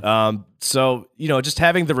everything. Sure. So, just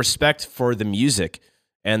having the respect for the music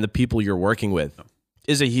and the people you're working with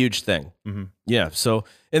is a huge thing. Yeah. So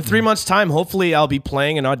in 3 months' time, hopefully I'll be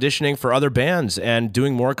playing and auditioning for other bands and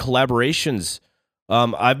doing more collaborations.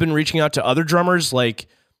 I've been reaching out to other drummers like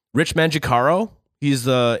Rich Manjicaro. He's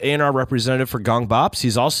the A&R representative for Gong Bops.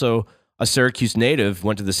 He's also a Syracuse native,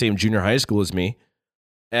 went to the same junior high school as me.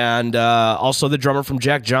 And also the drummer from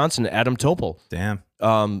Jack Johnson, Adam Topol. Damn.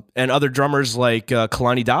 And other drummers like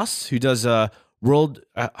Kalani Das, who does I'm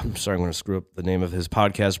sorry, I'm going to screw up the name of his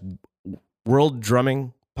podcast, World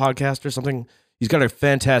Drumming Podcast or something. He's got a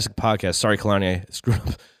fantastic podcast. Sorry, Kalani, I screwed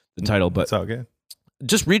up the title, but it's all good.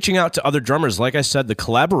 Just reaching out to other drummers. Like I said, the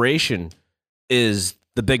collaboration is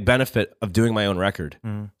the big benefit of doing my own record,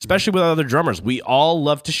 especially with other drummers. We all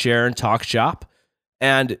love to share and talk shop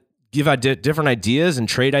and give different ideas and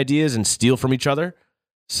trade ideas and steal from each other.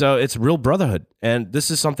 So it's real brotherhood. And this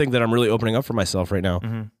is something that I'm really opening up for myself right now.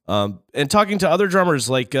 And talking to other drummers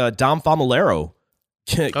like Dom Famolero.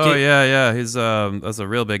 Yeah. He's that's a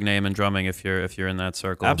real big name in drumming if you're in that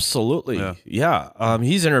circle. Absolutely. Yeah.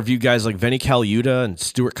 He's interviewed guys like Vinny Caliuta and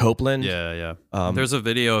Stuart Copeland. Yeah. There's a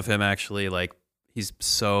video of him actually he's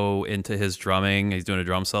so into his drumming. He's doing a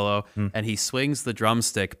drum solo, and he swings the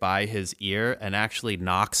drumstick by his ear and actually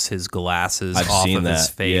knocks his glasses off of his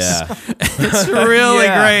face. Yeah. It's really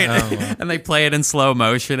great. Oh, wow. And they play it in slow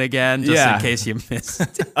motion again, just in case you missed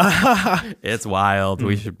it. It's wild.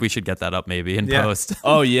 We should get that up maybe in post.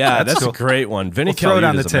 Oh yeah, that's cool. a great one. Vinny Throw it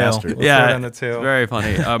on the Caliuta's a tail. master. We'll throw it on the tail. It's very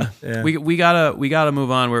funny. We gotta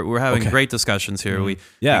move on. We're having great discussions here. We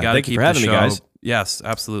gotta thank keep you for having the me, show. guys. Yes,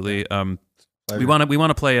 absolutely. We want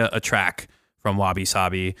to play a track from Wabi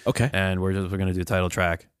Sabi. Okay. And we're gonna do a title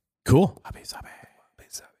track. Cool. Wabi Sabi.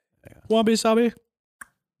 Wabi Sabi.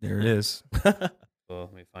 There it is.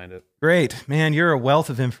 Let me find it. Great. Man, you're a wealth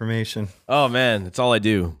of information. Oh man, it's all I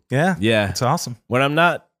do. Yeah. Yeah. It's awesome. When I'm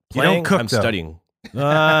not You don't playing, cook, I'm though. studying. No.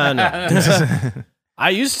 I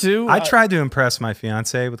used to. I tried to impress my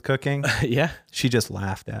fiance with cooking. Yeah. She just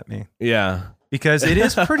laughed at me Yeah. because it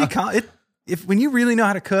is pretty if when you really know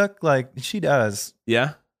how to cook, like she does.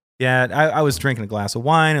 Yeah. Yeah, I was drinking a glass of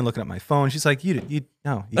wine and looking at my phone. She's like, you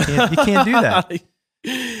can't do that.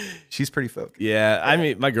 She's pretty focused. Yeah. I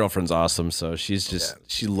mean, my girlfriend's awesome, so she's just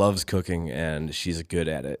she loves cooking and she's good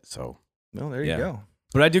at it. So Well, there you go.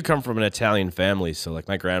 But I do come from an Italian family, so like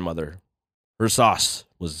my grandmother, her sauce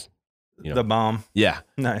was The bomb. Yeah.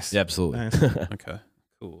 Nice. Yeah, absolutely. Nice. Okay.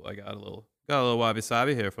 Cool. I got a little Wabi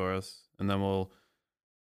Sabi here for us, and then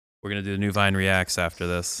we're gonna do New Vine Reacts after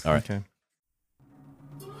this. All right. Okay.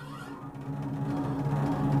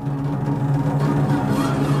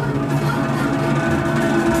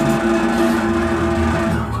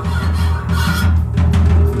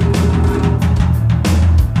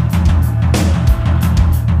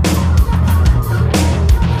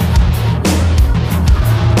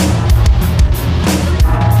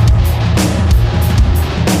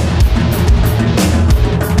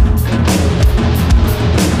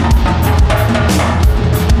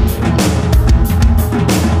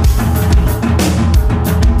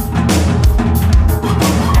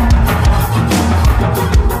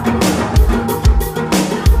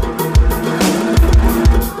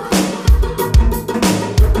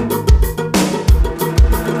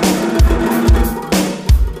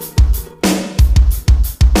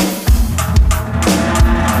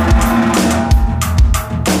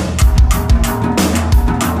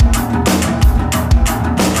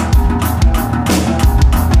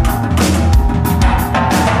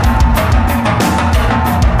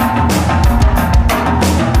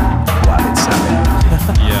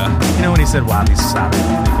 he said wabi sabi,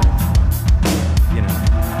 you know.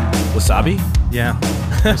 Wasabi? Yeah.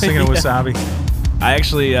 I was thinking of wasabi. I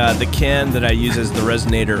actually, the can that I use as the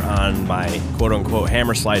resonator on my quote-unquote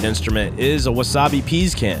hammer slide instrument is a wasabi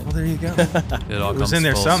peas can. Well, there you go. It all It was comes in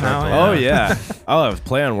there full somehow, circle. Oh, yeah. Oh, I was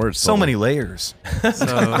play on words. So many layers.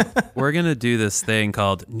 So we're gonna do this thing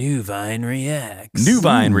called New Vine Reacts. New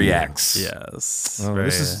Vine Reacts. Yes. Well, Very-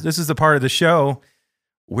 this is the part of the show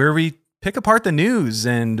where we pick apart the news,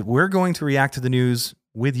 and we're going to react to the news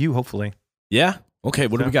with you, hopefully. Yeah? Okay,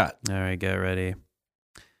 what do we got? All right, get ready.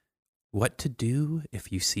 What to do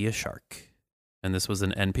if you see a shark? And this was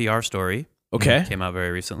an NPR story. Okay. It came out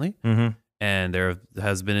very recently. Mm-hmm. And there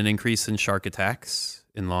has been an increase in shark attacks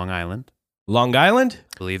in Long Island. Long Island?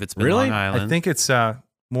 I believe it's been Really? Long Island. I think it's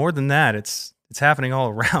more than that. It's happening all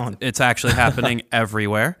around. it's actually happening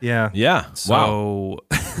everywhere. Yeah. Yeah. Wow.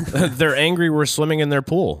 So They're angry we're swimming in their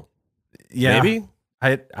pool. Yeah. Maybe?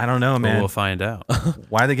 I don't know, man. we'll find out.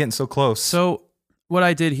 Why are they getting so close? So what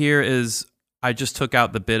I did here is I just took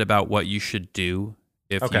out the bit about what you should do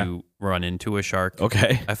if Okay. you run into a shark.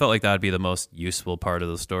 Okay. I felt like that would be the most useful part of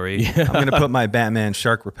the story. I'm going to put my Batman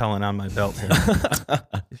shark repellent on my belt here.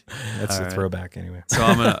 That's All a right. throwback anyway. So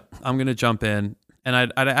I'm gonna jump in, and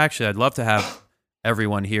I'd love to have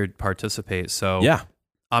everyone here participate. So Yeah.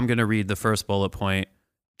 I'm gonna read the first bullet point.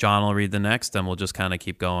 John will read the next, and we'll just kind of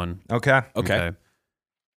keep going. Okay. Okay.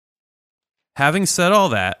 Having said all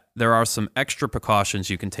that, there are some extra precautions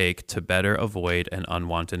you can take to better avoid an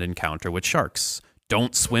unwanted encounter with sharks.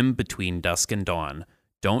 Don't swim between dusk and dawn.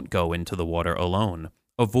 Don't go into the water alone.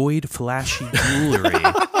 Avoid flashy jewelry,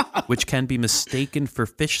 which can be mistaken for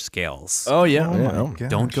fish scales. Oh, yeah. Oh, yeah. my gosh.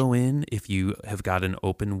 Don't go in if you have got an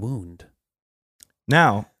open wound.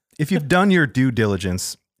 Now, if you've done your due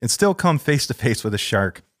diligence and still come face to face with a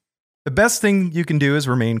shark, the best thing you can do is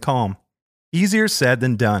remain calm. Easier said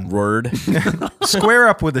than done. Word. Square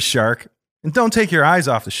up with the shark and don't take your eyes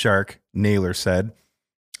off the shark, Naylor said.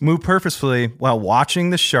 Move purposefully while watching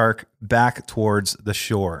the shark back towards the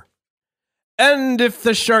shore. And if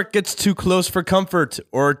the shark gets too close for comfort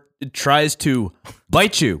or it tries to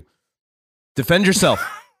bite you, defend yourself.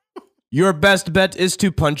 Your best bet is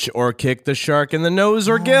to punch or kick the shark in the nose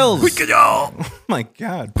or gills. Oh my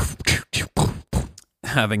God.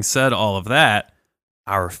 Having said all of that,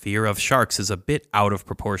 our fear of sharks is a bit out of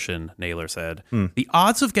proportion, Naylor said. The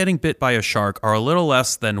odds of getting bit by a shark are a little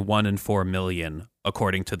less than 1 in 4 million,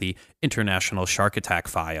 according to the International Shark Attack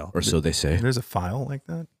File. Or so they say. There's a file like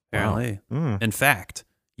that? Apparently. Mm. In fact,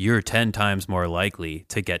 you're 10 times more likely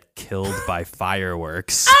to get killed by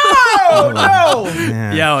fireworks. Oh, no!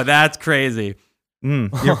 Man. Yo, that's crazy.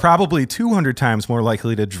 You're probably 200 times more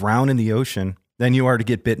likely to drown in the ocean than you are to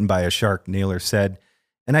get bitten by a shark, Naylor said.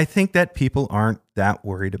 And I think that people aren't that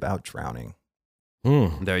worried about drowning.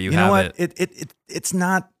 There you You have know what? it. It's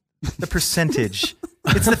not the percentage.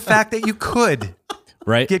 It's the fact that you could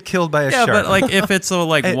Right? get killed by a Yeah, shark. but like if it's a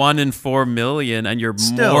It- 1 in 4 million and you're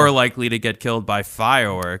Still. more likely to get killed by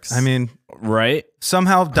fireworks. I mean, Right?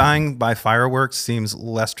 somehow dying by fireworks seems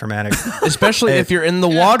less traumatic. Especially if you're in the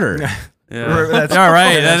water. yeah. That's- all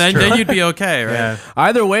right, that's and true. then you'd be okay, right? Yeah.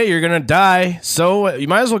 Either way, you're going to die. So you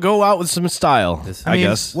might as well go out with some style, I mean,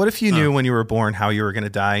 guess. what if you knew when you were born how you were going to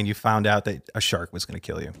die and you found out that a shark was going to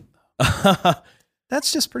kill you?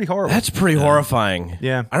 That's just pretty horrible. That's pretty horrifying.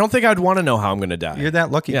 Yeah. I don't think I'd want to know how I'm going to die. You're that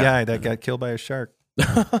lucky Yeah. guy that got killed by a shark.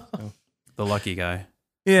 The lucky guy.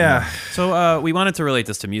 Yeah. So we wanted to relate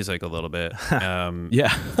this to music a little bit. Yeah.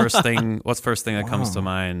 What's first thing that comes to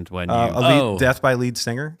mind when you A death by lead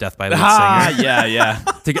singer. death by lead Ah, singer? yeah, yeah.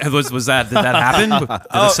 Did that happen? Did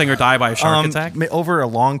the singer die by a shark attack? Over a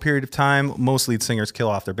long period of time, most lead singers kill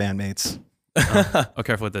off their bandmates. Oh,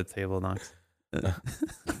 careful with the table knocks.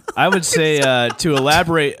 I would say, to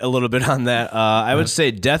elaborate a little bit on that, I would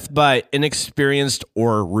say death by inexperienced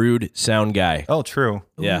or rude sound guy. Oh, true.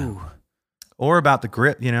 Yeah. Ooh. Or about the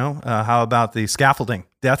grip, you know? How about the scaffolding?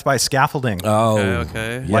 Death by scaffolding. Oh.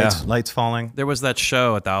 Okay. Yeah. Lights falling. There was that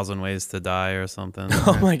show, 1,000 Ways to Die or something.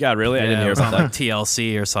 Oh my God, really? I didn't Yeah, hear it was about on that. like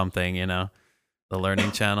TLC or something, you know, the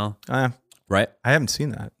Learning Channel. Right? I haven't seen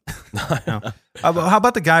that. No. How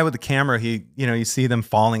about the guy with the camera? You see them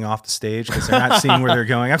falling off the stage because they're not seeing where they're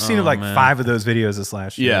going. I've seen Oh, like man. 5 of those videos this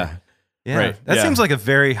last year. Yeah. Yeah. Right, That yeah. seems like a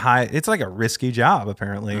very high, it's like a risky job,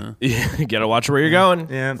 apparently. You gotta watch where you're going.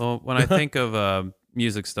 Yeah. Well, when I think of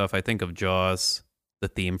music stuff, I think of Jaws, the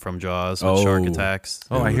theme from Jaws with shark Oh. attacks.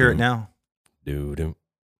 Oh, I hear it now. Doo-doo.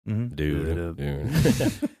 Mhm. Doo-doo. I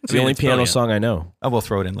It's the mean, only it's piano brilliant. song I know. I will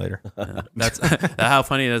throw it in later. That's how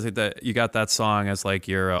funny it is that you got that song as like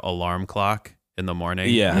your alarm clock in the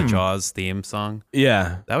morning. Yeah. The Jaws theme song.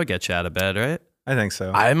 Yeah. That would get you out of bed, right? I think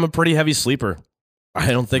so. I'm a pretty heavy sleeper. I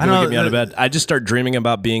don't think I it'll know, get me out of bed. I just start dreaming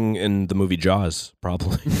about being in the movie Jaws,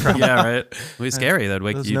 probably. Yeah, right. It was scary. You'd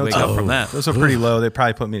wake up from that. Those are pretty low. They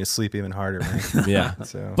probably put me to sleep even harder. Right? Yeah.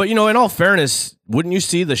 So. But, in all fairness, wouldn't you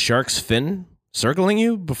see the shark's fin circling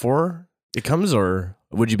you before it comes? Or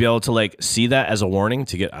would you be able to, see that as a warning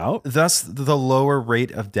to get out? Thus, the lower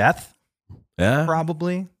rate of death, Yeah.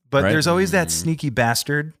 probably. But Right. there's always that sneaky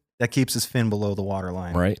bastard that keeps his fin below the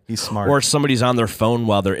waterline. Right. He's smart. Or somebody's on their phone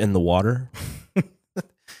while they're in the water.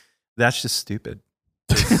 That's just stupid.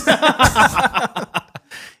 There's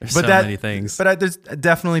so that- many things. But there's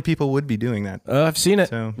definitely people would be doing that. I've seen it.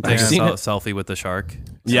 So, Take I've a seen it. selfie with the shark.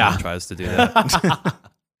 Yeah. Someone tries to do that.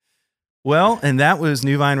 Well, and that was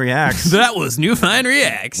New Vine Reacts. That was New Vine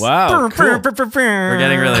Reacts. Wow. Cool. We're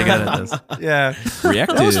getting really good at this. Yeah.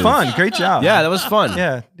 Reactive. That was fun. Great job. Yeah, that was fun.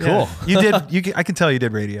 Yeah. Cool. I can tell you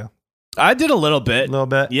did radio. I did a little bit. A little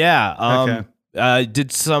bit. Yeah. Okay. I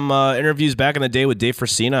did some interviews back in the day with Dave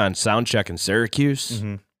Frasina on Soundcheck in Syracuse.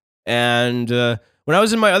 Mm-hmm. And when I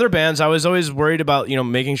was in my other bands, I was always worried about,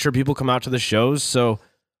 making sure people come out to the shows. So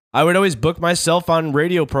I would always book myself on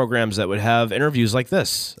radio programs that would have interviews like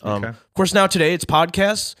this. Okay. Of course, now today it's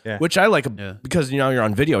podcasts, Yeah. which I like Yeah. because, you're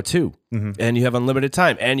on video too. Mhm. And you have unlimited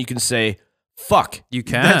time. And you can say, fuck. You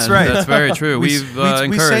can. That's right. That's very true. We- We've we say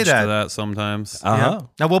encouraged that. that sometimes. Uh-huh. Yeah.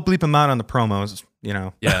 Now we'll bleep them out on the promos.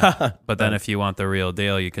 Yeah. But then if you want the real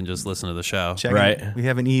deal, you can just listen to the show. Check Right. it. We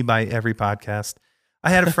have an E by every podcast. I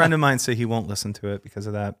had a friend of mine say he won't listen to it because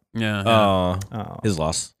of that. Yeah. Oh, His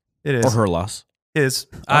loss. it is Or her loss. his.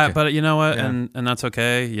 Okay. But you know what? Yeah. And that's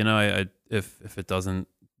okay. I if it doesn't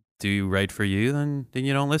do right for you, then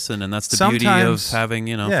you don't listen. And that's the beauty of Sometimes- having,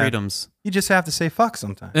 yeah. freedoms. You just have to say fuck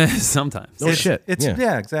sometimes. Sometimes. No shit. It's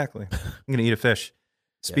Yeah. exactly. I'm gonna eat a fish.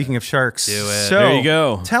 Speaking of sharks, Do it. So There you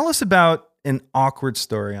go. Tell us about an awkward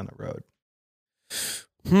story on the road.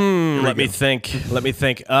 Let me think.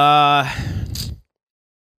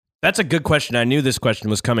 That's a good question. I knew this question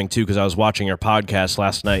was coming too because I was watching your podcast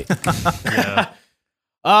last night. Yeah.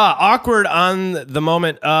 Awkward on the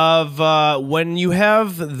moment of when you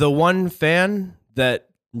have the one fan that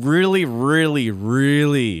really, really,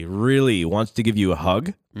 really, really wants to give you a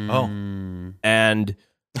hug Mm. and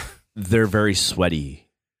they're very sweaty.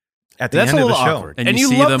 At the That's end a of the little show, awkward. And And you you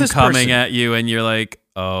see love them this coming person. at you, and you're like,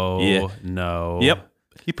 oh, Yeah. no. Yep.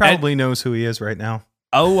 he probably knows who he is right now.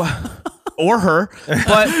 Oh, or her.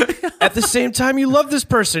 But at the same time, you love this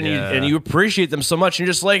person Yeah. and you appreciate them so much. And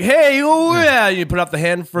you're just like, hey, oh, yeah. You put out the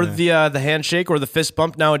hand for the handshake or the fist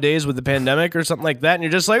bump nowadays with the pandemic or something like that. And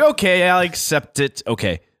you're just like, okay, I'll accept it.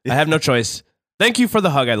 Okay. I have no choice. Thank you for the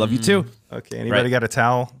hug. I love you too. Okay, anybody Right. got a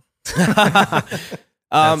towel?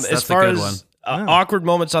 As That's far a good as one. awkward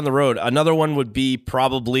moments on the road, another one would be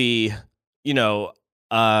probably,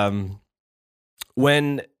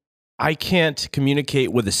 when I can't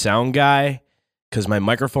communicate with a sound guy because my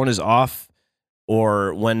microphone is off,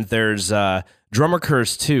 or when there's drummer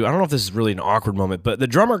curse too. I don't know if this is really an awkward moment, but the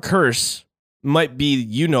drummer curse might be,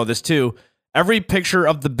 this too. Every picture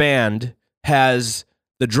of the band has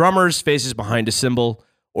the drummer's face is behind a cymbal,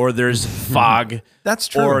 or there's fog. That's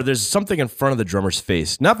true. Or there's something in front of the drummer's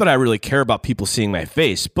face. Not that I really care about people seeing my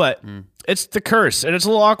face, but it's the curse. And it's a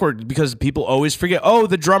little awkward because people always forget, oh,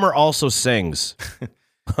 the drummer also sings.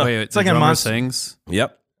 Wait, It's like a drummer monster. sings?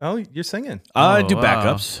 Yep. Oh, you're singing. I do wow.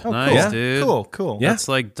 backups. Oh, Nice, cool. Yeah. dude. Cool. Yeah. That's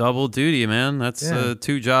like double duty, man. That's Yeah.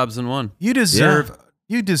 2 jobs in one. You deserve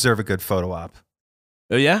a good photo op.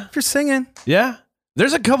 Oh, yeah? If you're singing, Yeah.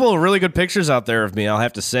 There's a couple of really good pictures out there of me, I'll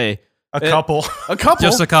have to say. a couple, A couple.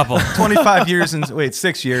 Just a couple. 25 years and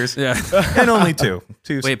 6 years, Yeah. and only two.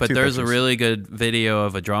 Wait, but two there's a pictures. really good video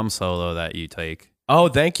of a drum solo that you take. Oh,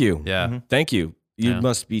 thank you. Yeah. Thank you. You Yeah.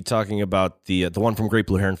 must be talking about the one from Great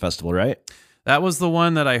Blue Heron Festival, right? That was the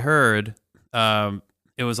one that I heard.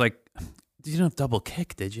 It was like, you didn't have double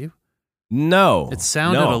kick, did you? No. It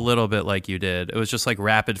sounded No. a little bit like you did. It was just like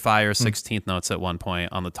rapid fire 16th notes at one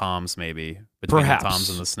point on the toms, maybe between Perhaps. the toms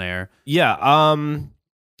and the snare. Yeah.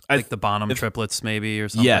 Like the Bonham if- triplets, maybe, or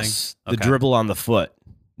something. Yes. The Okay. dribble on the foot.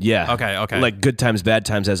 Yeah. Okay. Like good times, bad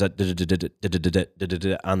times has a on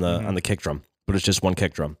the kick drum, but it's just one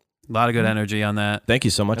kick drum. A lot of good energy on that. Thank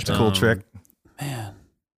you so much. That's a man. cool trick. Man,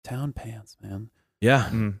 town pants, man. Yeah.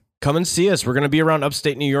 Mm. Come and see us. We're going to be around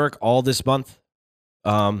upstate New York all this month.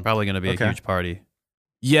 Probably going to be Okay. a huge party.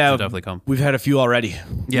 Yeah. So definitely come. We've had a few already.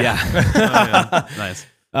 Oh, yeah. Nice.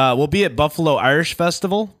 We'll be at Buffalo Irish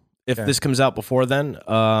Festival if Okay. this comes out before then.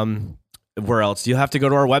 Where else? You'll have to go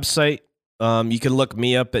to our website. You can look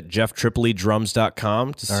me up at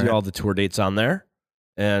jefftripolidrums.com to see right. all the tour dates on there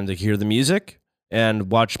and to hear the music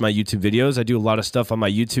and watch my YouTube videos. I do a lot of stuff on my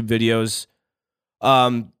YouTube videos.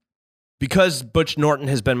 Because Butch Norton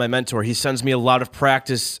has been my mentor, he sends me a lot of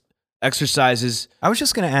practice exercises. I was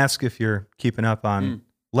just going to ask if you're keeping up on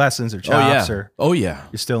lessons or chops or you're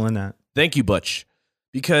still in that. Thank you, Butch,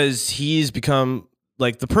 because he's become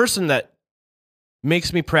like the person that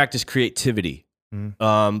makes me practice creativity.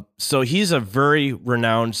 So he's a very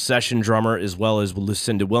renowned session drummer, as well as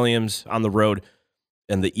Lucinda Williams on the road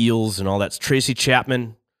and the Eels and all that. Tracy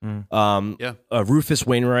Chapman, Rufus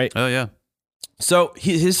Wainwright. Oh, yeah. So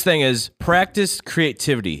his thing is practice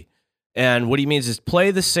creativity. And what he means is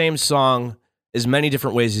play the same song as many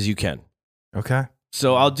different ways as you can. Okay.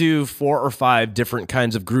 So I'll do 4 or 5 different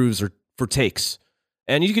kinds of grooves or for takes.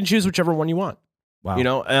 And you can choose whichever one you want. Wow. You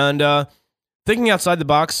know, and thinking outside the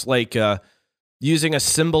box, like using a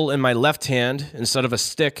cymbal in my left hand instead of a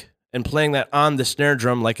stick and playing that on the snare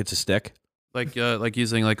drum like it's a stick. Like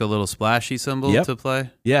using like a little splashy cymbal to play?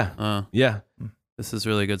 Yeah. Yeah. This is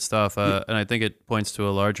really good stuff, and I think it points to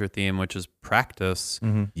a larger theme, which is practice.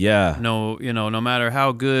 Yeah. No matter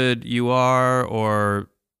how good you are or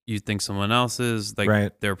you think someone else is,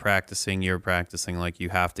 like they're practicing, you're practicing. Like you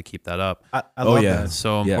have to keep that up. I love that. It's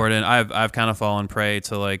so important. I've kind of fallen prey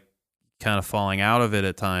to like kind of falling out of it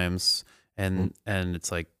at times, and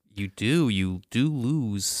it's like you do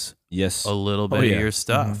lose a little bit of your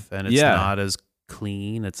stuff, and it's not as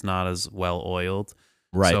clean, it's not as well oiled.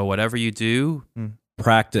 Right. So whatever you do,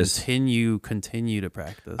 practice. Continue to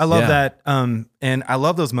practice. I love that. And I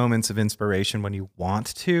love those moments of inspiration when you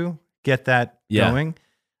want to get that going.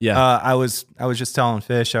 Yeah. I was just telling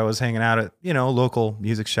Fish, I was hanging out at, a local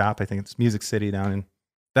music shop. I think it's Music City down in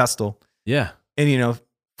Vestal. Yeah. And,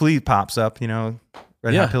 Flea pops up, Red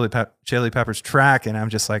Hot Chili Peppers track. And I'm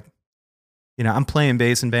just like, I'm playing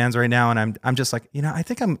bass in bands right now. And I'm just like, I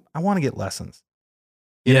think I want to get lessons.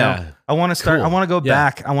 You know, I want to start. Cool. I want to go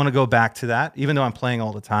back. I want to go back to that, even though I'm playing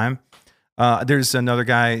all the time. There's another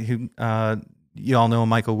guy who you all know,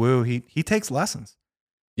 Michael Wu. He takes lessons,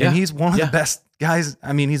 and he's one of the best guys.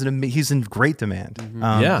 I mean, he's in great demand.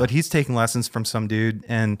 But he's taking lessons from some dude,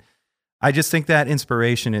 and I just think that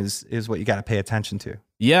inspiration is what you got to pay attention to.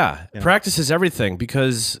 Yeah, practice is everything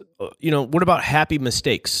because what about happy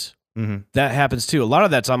mistakes? That happens too. A lot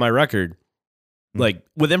of that's on my record. Like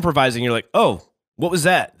with improvising, you're like, oh. What was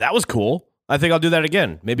that? That was cool. I think I'll do that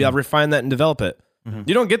again. Maybe I'll refine that and develop it.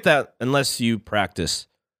 You don't get that unless you practice.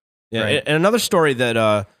 Yeah. Right. And another story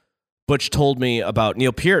that Butch told me about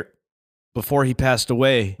Neil Peart before he passed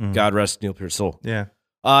away, God rest Neil Peart's soul. Yeah.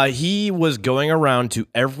 He was going around to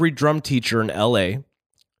every drum teacher in LA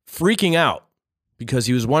freaking out because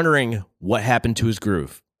he was wondering what happened to his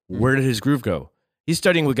groove. Where did his groove go? He's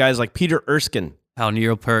studying with guys like Peter Erskine. How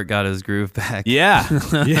Neil Peart got his groove back. Yeah.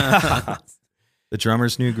 Yeah. The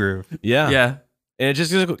drummer's new groove. Yeah. And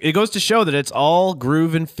it goes to show that it's all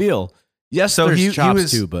groove and feel. Yes, so there's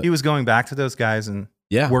chops too, but he was going back to those guys and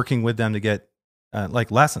working with them to get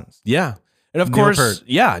like lessons. Yeah. And of course,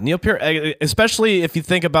 Neil Peart, especially if you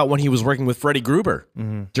think about when he was working with Freddie Gruber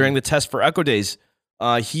during the Test for Echo days,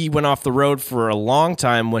 he went off the road for a long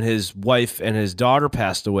time when his wife and his daughter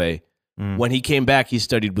passed away. When he came back, he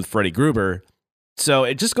studied with Freddie Gruber. So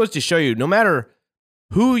it just goes to show you, no matter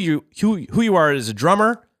who you are as a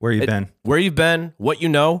drummer, where you've been, what you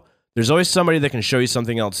know, there's always somebody that can show you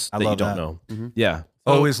something else that you don't know. Yeah.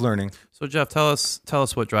 Always learning. So Jeff, tell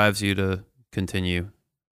us what drives you to continue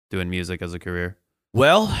doing music as a career.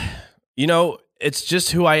 Well, it's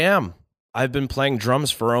just who I am. I've been playing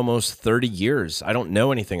drums for almost 30 years. I don't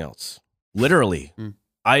know anything else. Literally.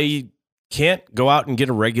 I can't go out and get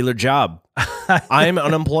a regular job. I'm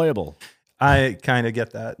unemployable. I kind of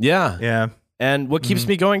get that. Yeah. Yeah. And what keeps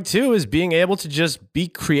me going too is being able to just be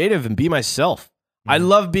creative and be myself. I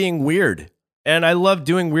love being weird and I love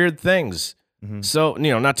doing weird things. So,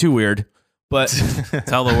 not too weird, but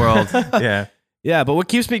tell the world. Yeah. Yeah. But what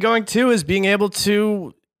keeps me going too is being able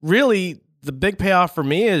to really, the big payoff for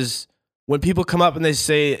me is when people come up and they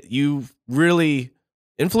say, you really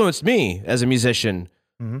influenced me as a musician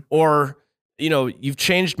or, you've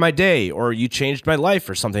changed my day or you changed my life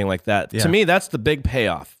or something like that. To me, that's the big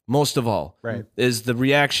payoff. Most of all, is the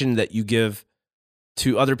reaction that you give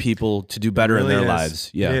to other people to do better in their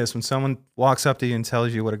lives. Yeah. It is. When someone walks up to you and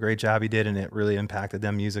tells you what a great job you did and it really impacted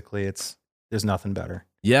them musically, there's nothing better.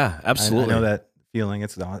 Yeah, absolutely. I know that feeling.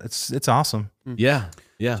 It's awesome. Yeah.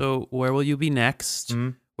 Yeah. So where will you be next?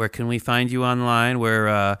 Where can we find you online?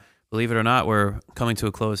 Where believe it or not, we're coming to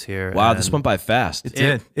a close here. Wow, this went by fast. It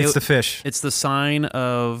did. It's the fish. It's the sign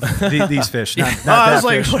of these fish. Not I was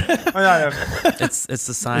like, it's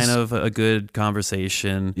the sign of a good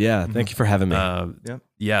conversation. Yeah, thank you for having me.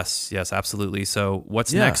 Yes, absolutely. So,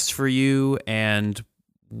 what's next for you, and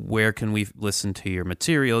where can we listen to your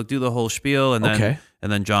material? Do the whole spiel, and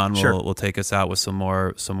then John will take us out with some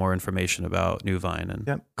more information about New Vine.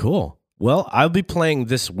 And Cool. Well, I'll be playing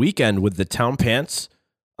this weekend with the Town Pants.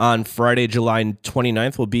 On Friday, July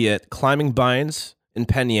 29th, we'll be at Climbing Vines in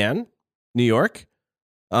Penn Yan, New York.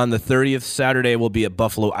 On the 30th, Saturday, we'll be at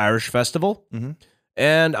Buffalo Irish Festival. Mm-hmm.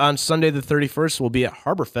 And on Sunday, the 31st, we'll be at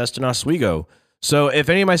Harborfest in Oswego. So if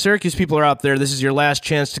any of my Syracuse people are out there, this is your last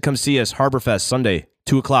chance to come see us. Harborfest, Sunday,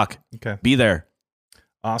 2 o'clock. Okay. Be there.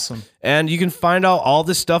 Awesome. And you can find out all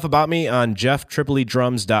this stuff about me on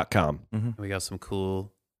jefftripolidrums.com. we got some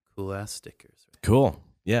cool ass stickers. Cool.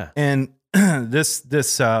 Yeah. And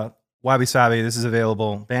this Wabi Sabi, this is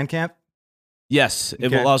available Bandcamp? Yes. It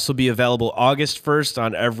will also be available August 1st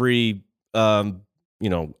on every,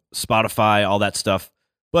 Spotify, all that stuff.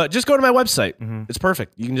 But just go to my website. Mm-hmm. It's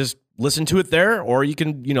perfect. You can just listen to it there, or you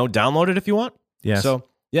can, download it if you want. Yes. So,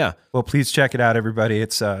 yeah. Well, please check it out, everybody.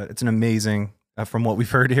 It's an amazing, from what we've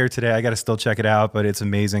heard here today, I got to still check it out, but it's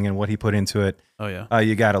amazing and what he put into it. Oh, yeah.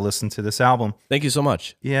 You got to listen to this album. Thank you so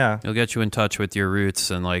much. Yeah. It'll get you in touch with your roots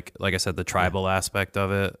and like I said, the tribal aspect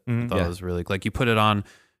of it. I thought it was really, like, you put it on.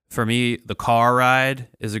 For me, the car ride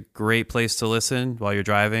is a great place to listen while you're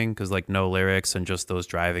driving because, like, no lyrics and just those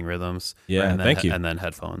driving rhythms. Yeah, and then, thank you. And then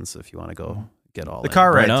headphones if you want to go get all The in.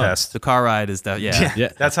 car ride Right on. test. The car ride is that, yeah.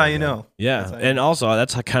 That's how you know. Yeah. And also,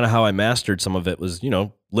 that's kind of how I mastered some of it was,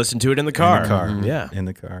 listen to it in the car. In the car. Mm-hmm. Yeah. In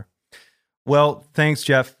the car. Well, thanks,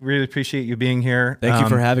 Jeff. Really appreciate you being here. Thank you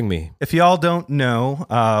for having me. If y'all don't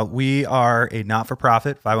know, we are a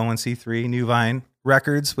not-for-profit 501c3. New Vine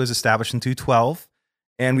Records was established in 2012,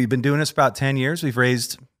 and we've been doing this for about 10 years. We've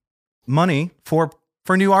raised money for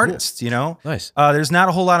new artists, Nice. There's not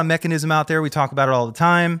a whole lot of mechanism out there. We talk about it all the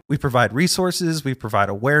time. We provide resources, we provide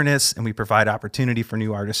awareness, and we provide opportunity for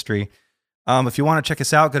new artistry. If you want to check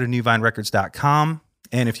us out, go to newvinerecords.com.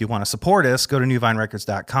 And if you want to support us, go to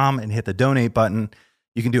newvinerecords.com and hit the donate button.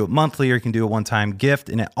 You can do it monthly or you can do a one-time gift,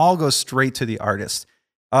 and it all goes straight to the artist.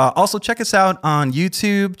 Also, check us out on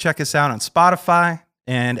YouTube. Check us out on Spotify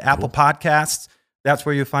and Apple Podcasts. That's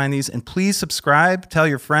where you'll find these. And please subscribe. Tell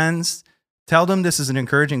your friends. Tell them this is an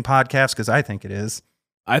encouraging podcast because I think it is.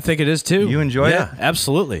 I think it is too. You enjoy it? Yeah,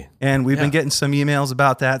 absolutely. And we've been getting some emails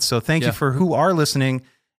about that. So thank you for who are listening.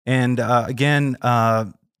 And again,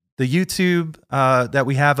 the YouTube that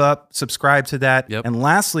we have up, subscribe to that. Yep. And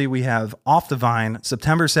lastly, we have Off the Vine,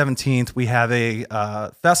 September 17th. We have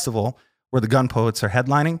a festival where the Gun Poets are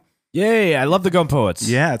headlining. Yay, I love the Gun Poets.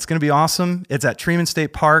 Yeah, it's going to be awesome. It's at Tremont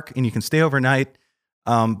State Park, and you can stay overnight.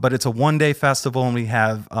 But it's a one-day festival, and we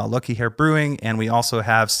have Lucky Hair Brewing, and we also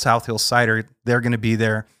have South Hill Cider. They're going to be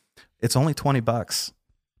there. It's only $20.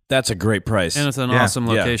 That's a great price. And it's an awesome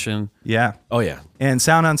location. Yeah. Oh, yeah. And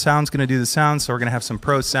Sound on Sound's going to do the sound, so we're going to have some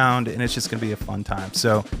pro sound, and it's just going to be a fun time.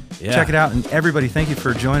 So check it out. And everybody, thank you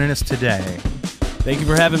for joining us today. Thank you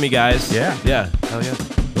for having me, guys. Yeah. Yeah. Hell yeah.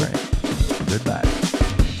 Right. Goodbye.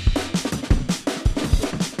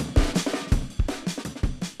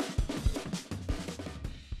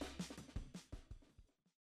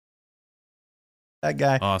 That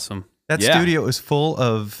guy. Awesome. That studio is full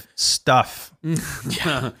of stuff.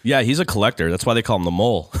 Yeah, he's a collector. That's why they call him the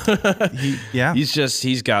Mole. Yeah.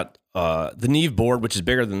 He's got the Neve board, which is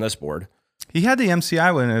bigger than this board. He had the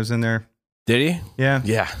MCI when it was in there. Did he? Yeah.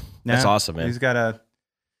 Yeah. That's awesome, man. He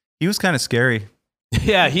was kind of scary.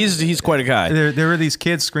 Yeah, he's quite a guy. There were these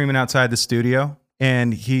kids screaming outside the studio,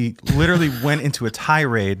 and he literally went into a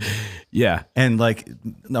tirade. Yeah. And like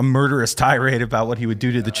a murderous tirade about what he would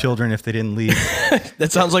do to the children if they didn't leave.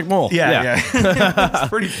 That sounds like Mole. Yeah. It's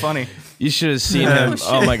pretty funny. You should have seen him.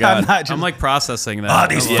 Oh my God. I'm like processing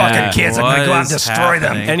that. Oh, these fucking kids, I'm going to go out and destroy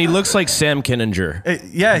them. And he looks like Sam Kinninger.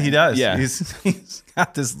 Yeah, he does. Yeah. He's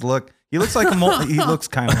got this look. He looks like a mole. He looks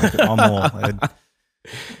kind of like a mole.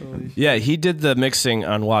 Yeah, he did the mixing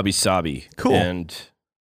on Wabi Sabi. Cool. And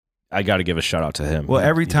I got to give a shout out to him. Well,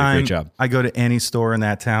 every He did a time great job. I go to any store in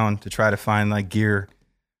that town to try to find like gear,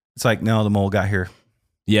 it's like, no, the mole got here.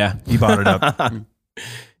 Yeah. He bought it up.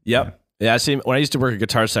 Yep. Yeah, I see him when I used to work at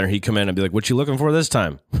Guitar Center. He'd come in and be like, "What you looking for this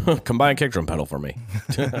time? Come buy a kick drum pedal for me."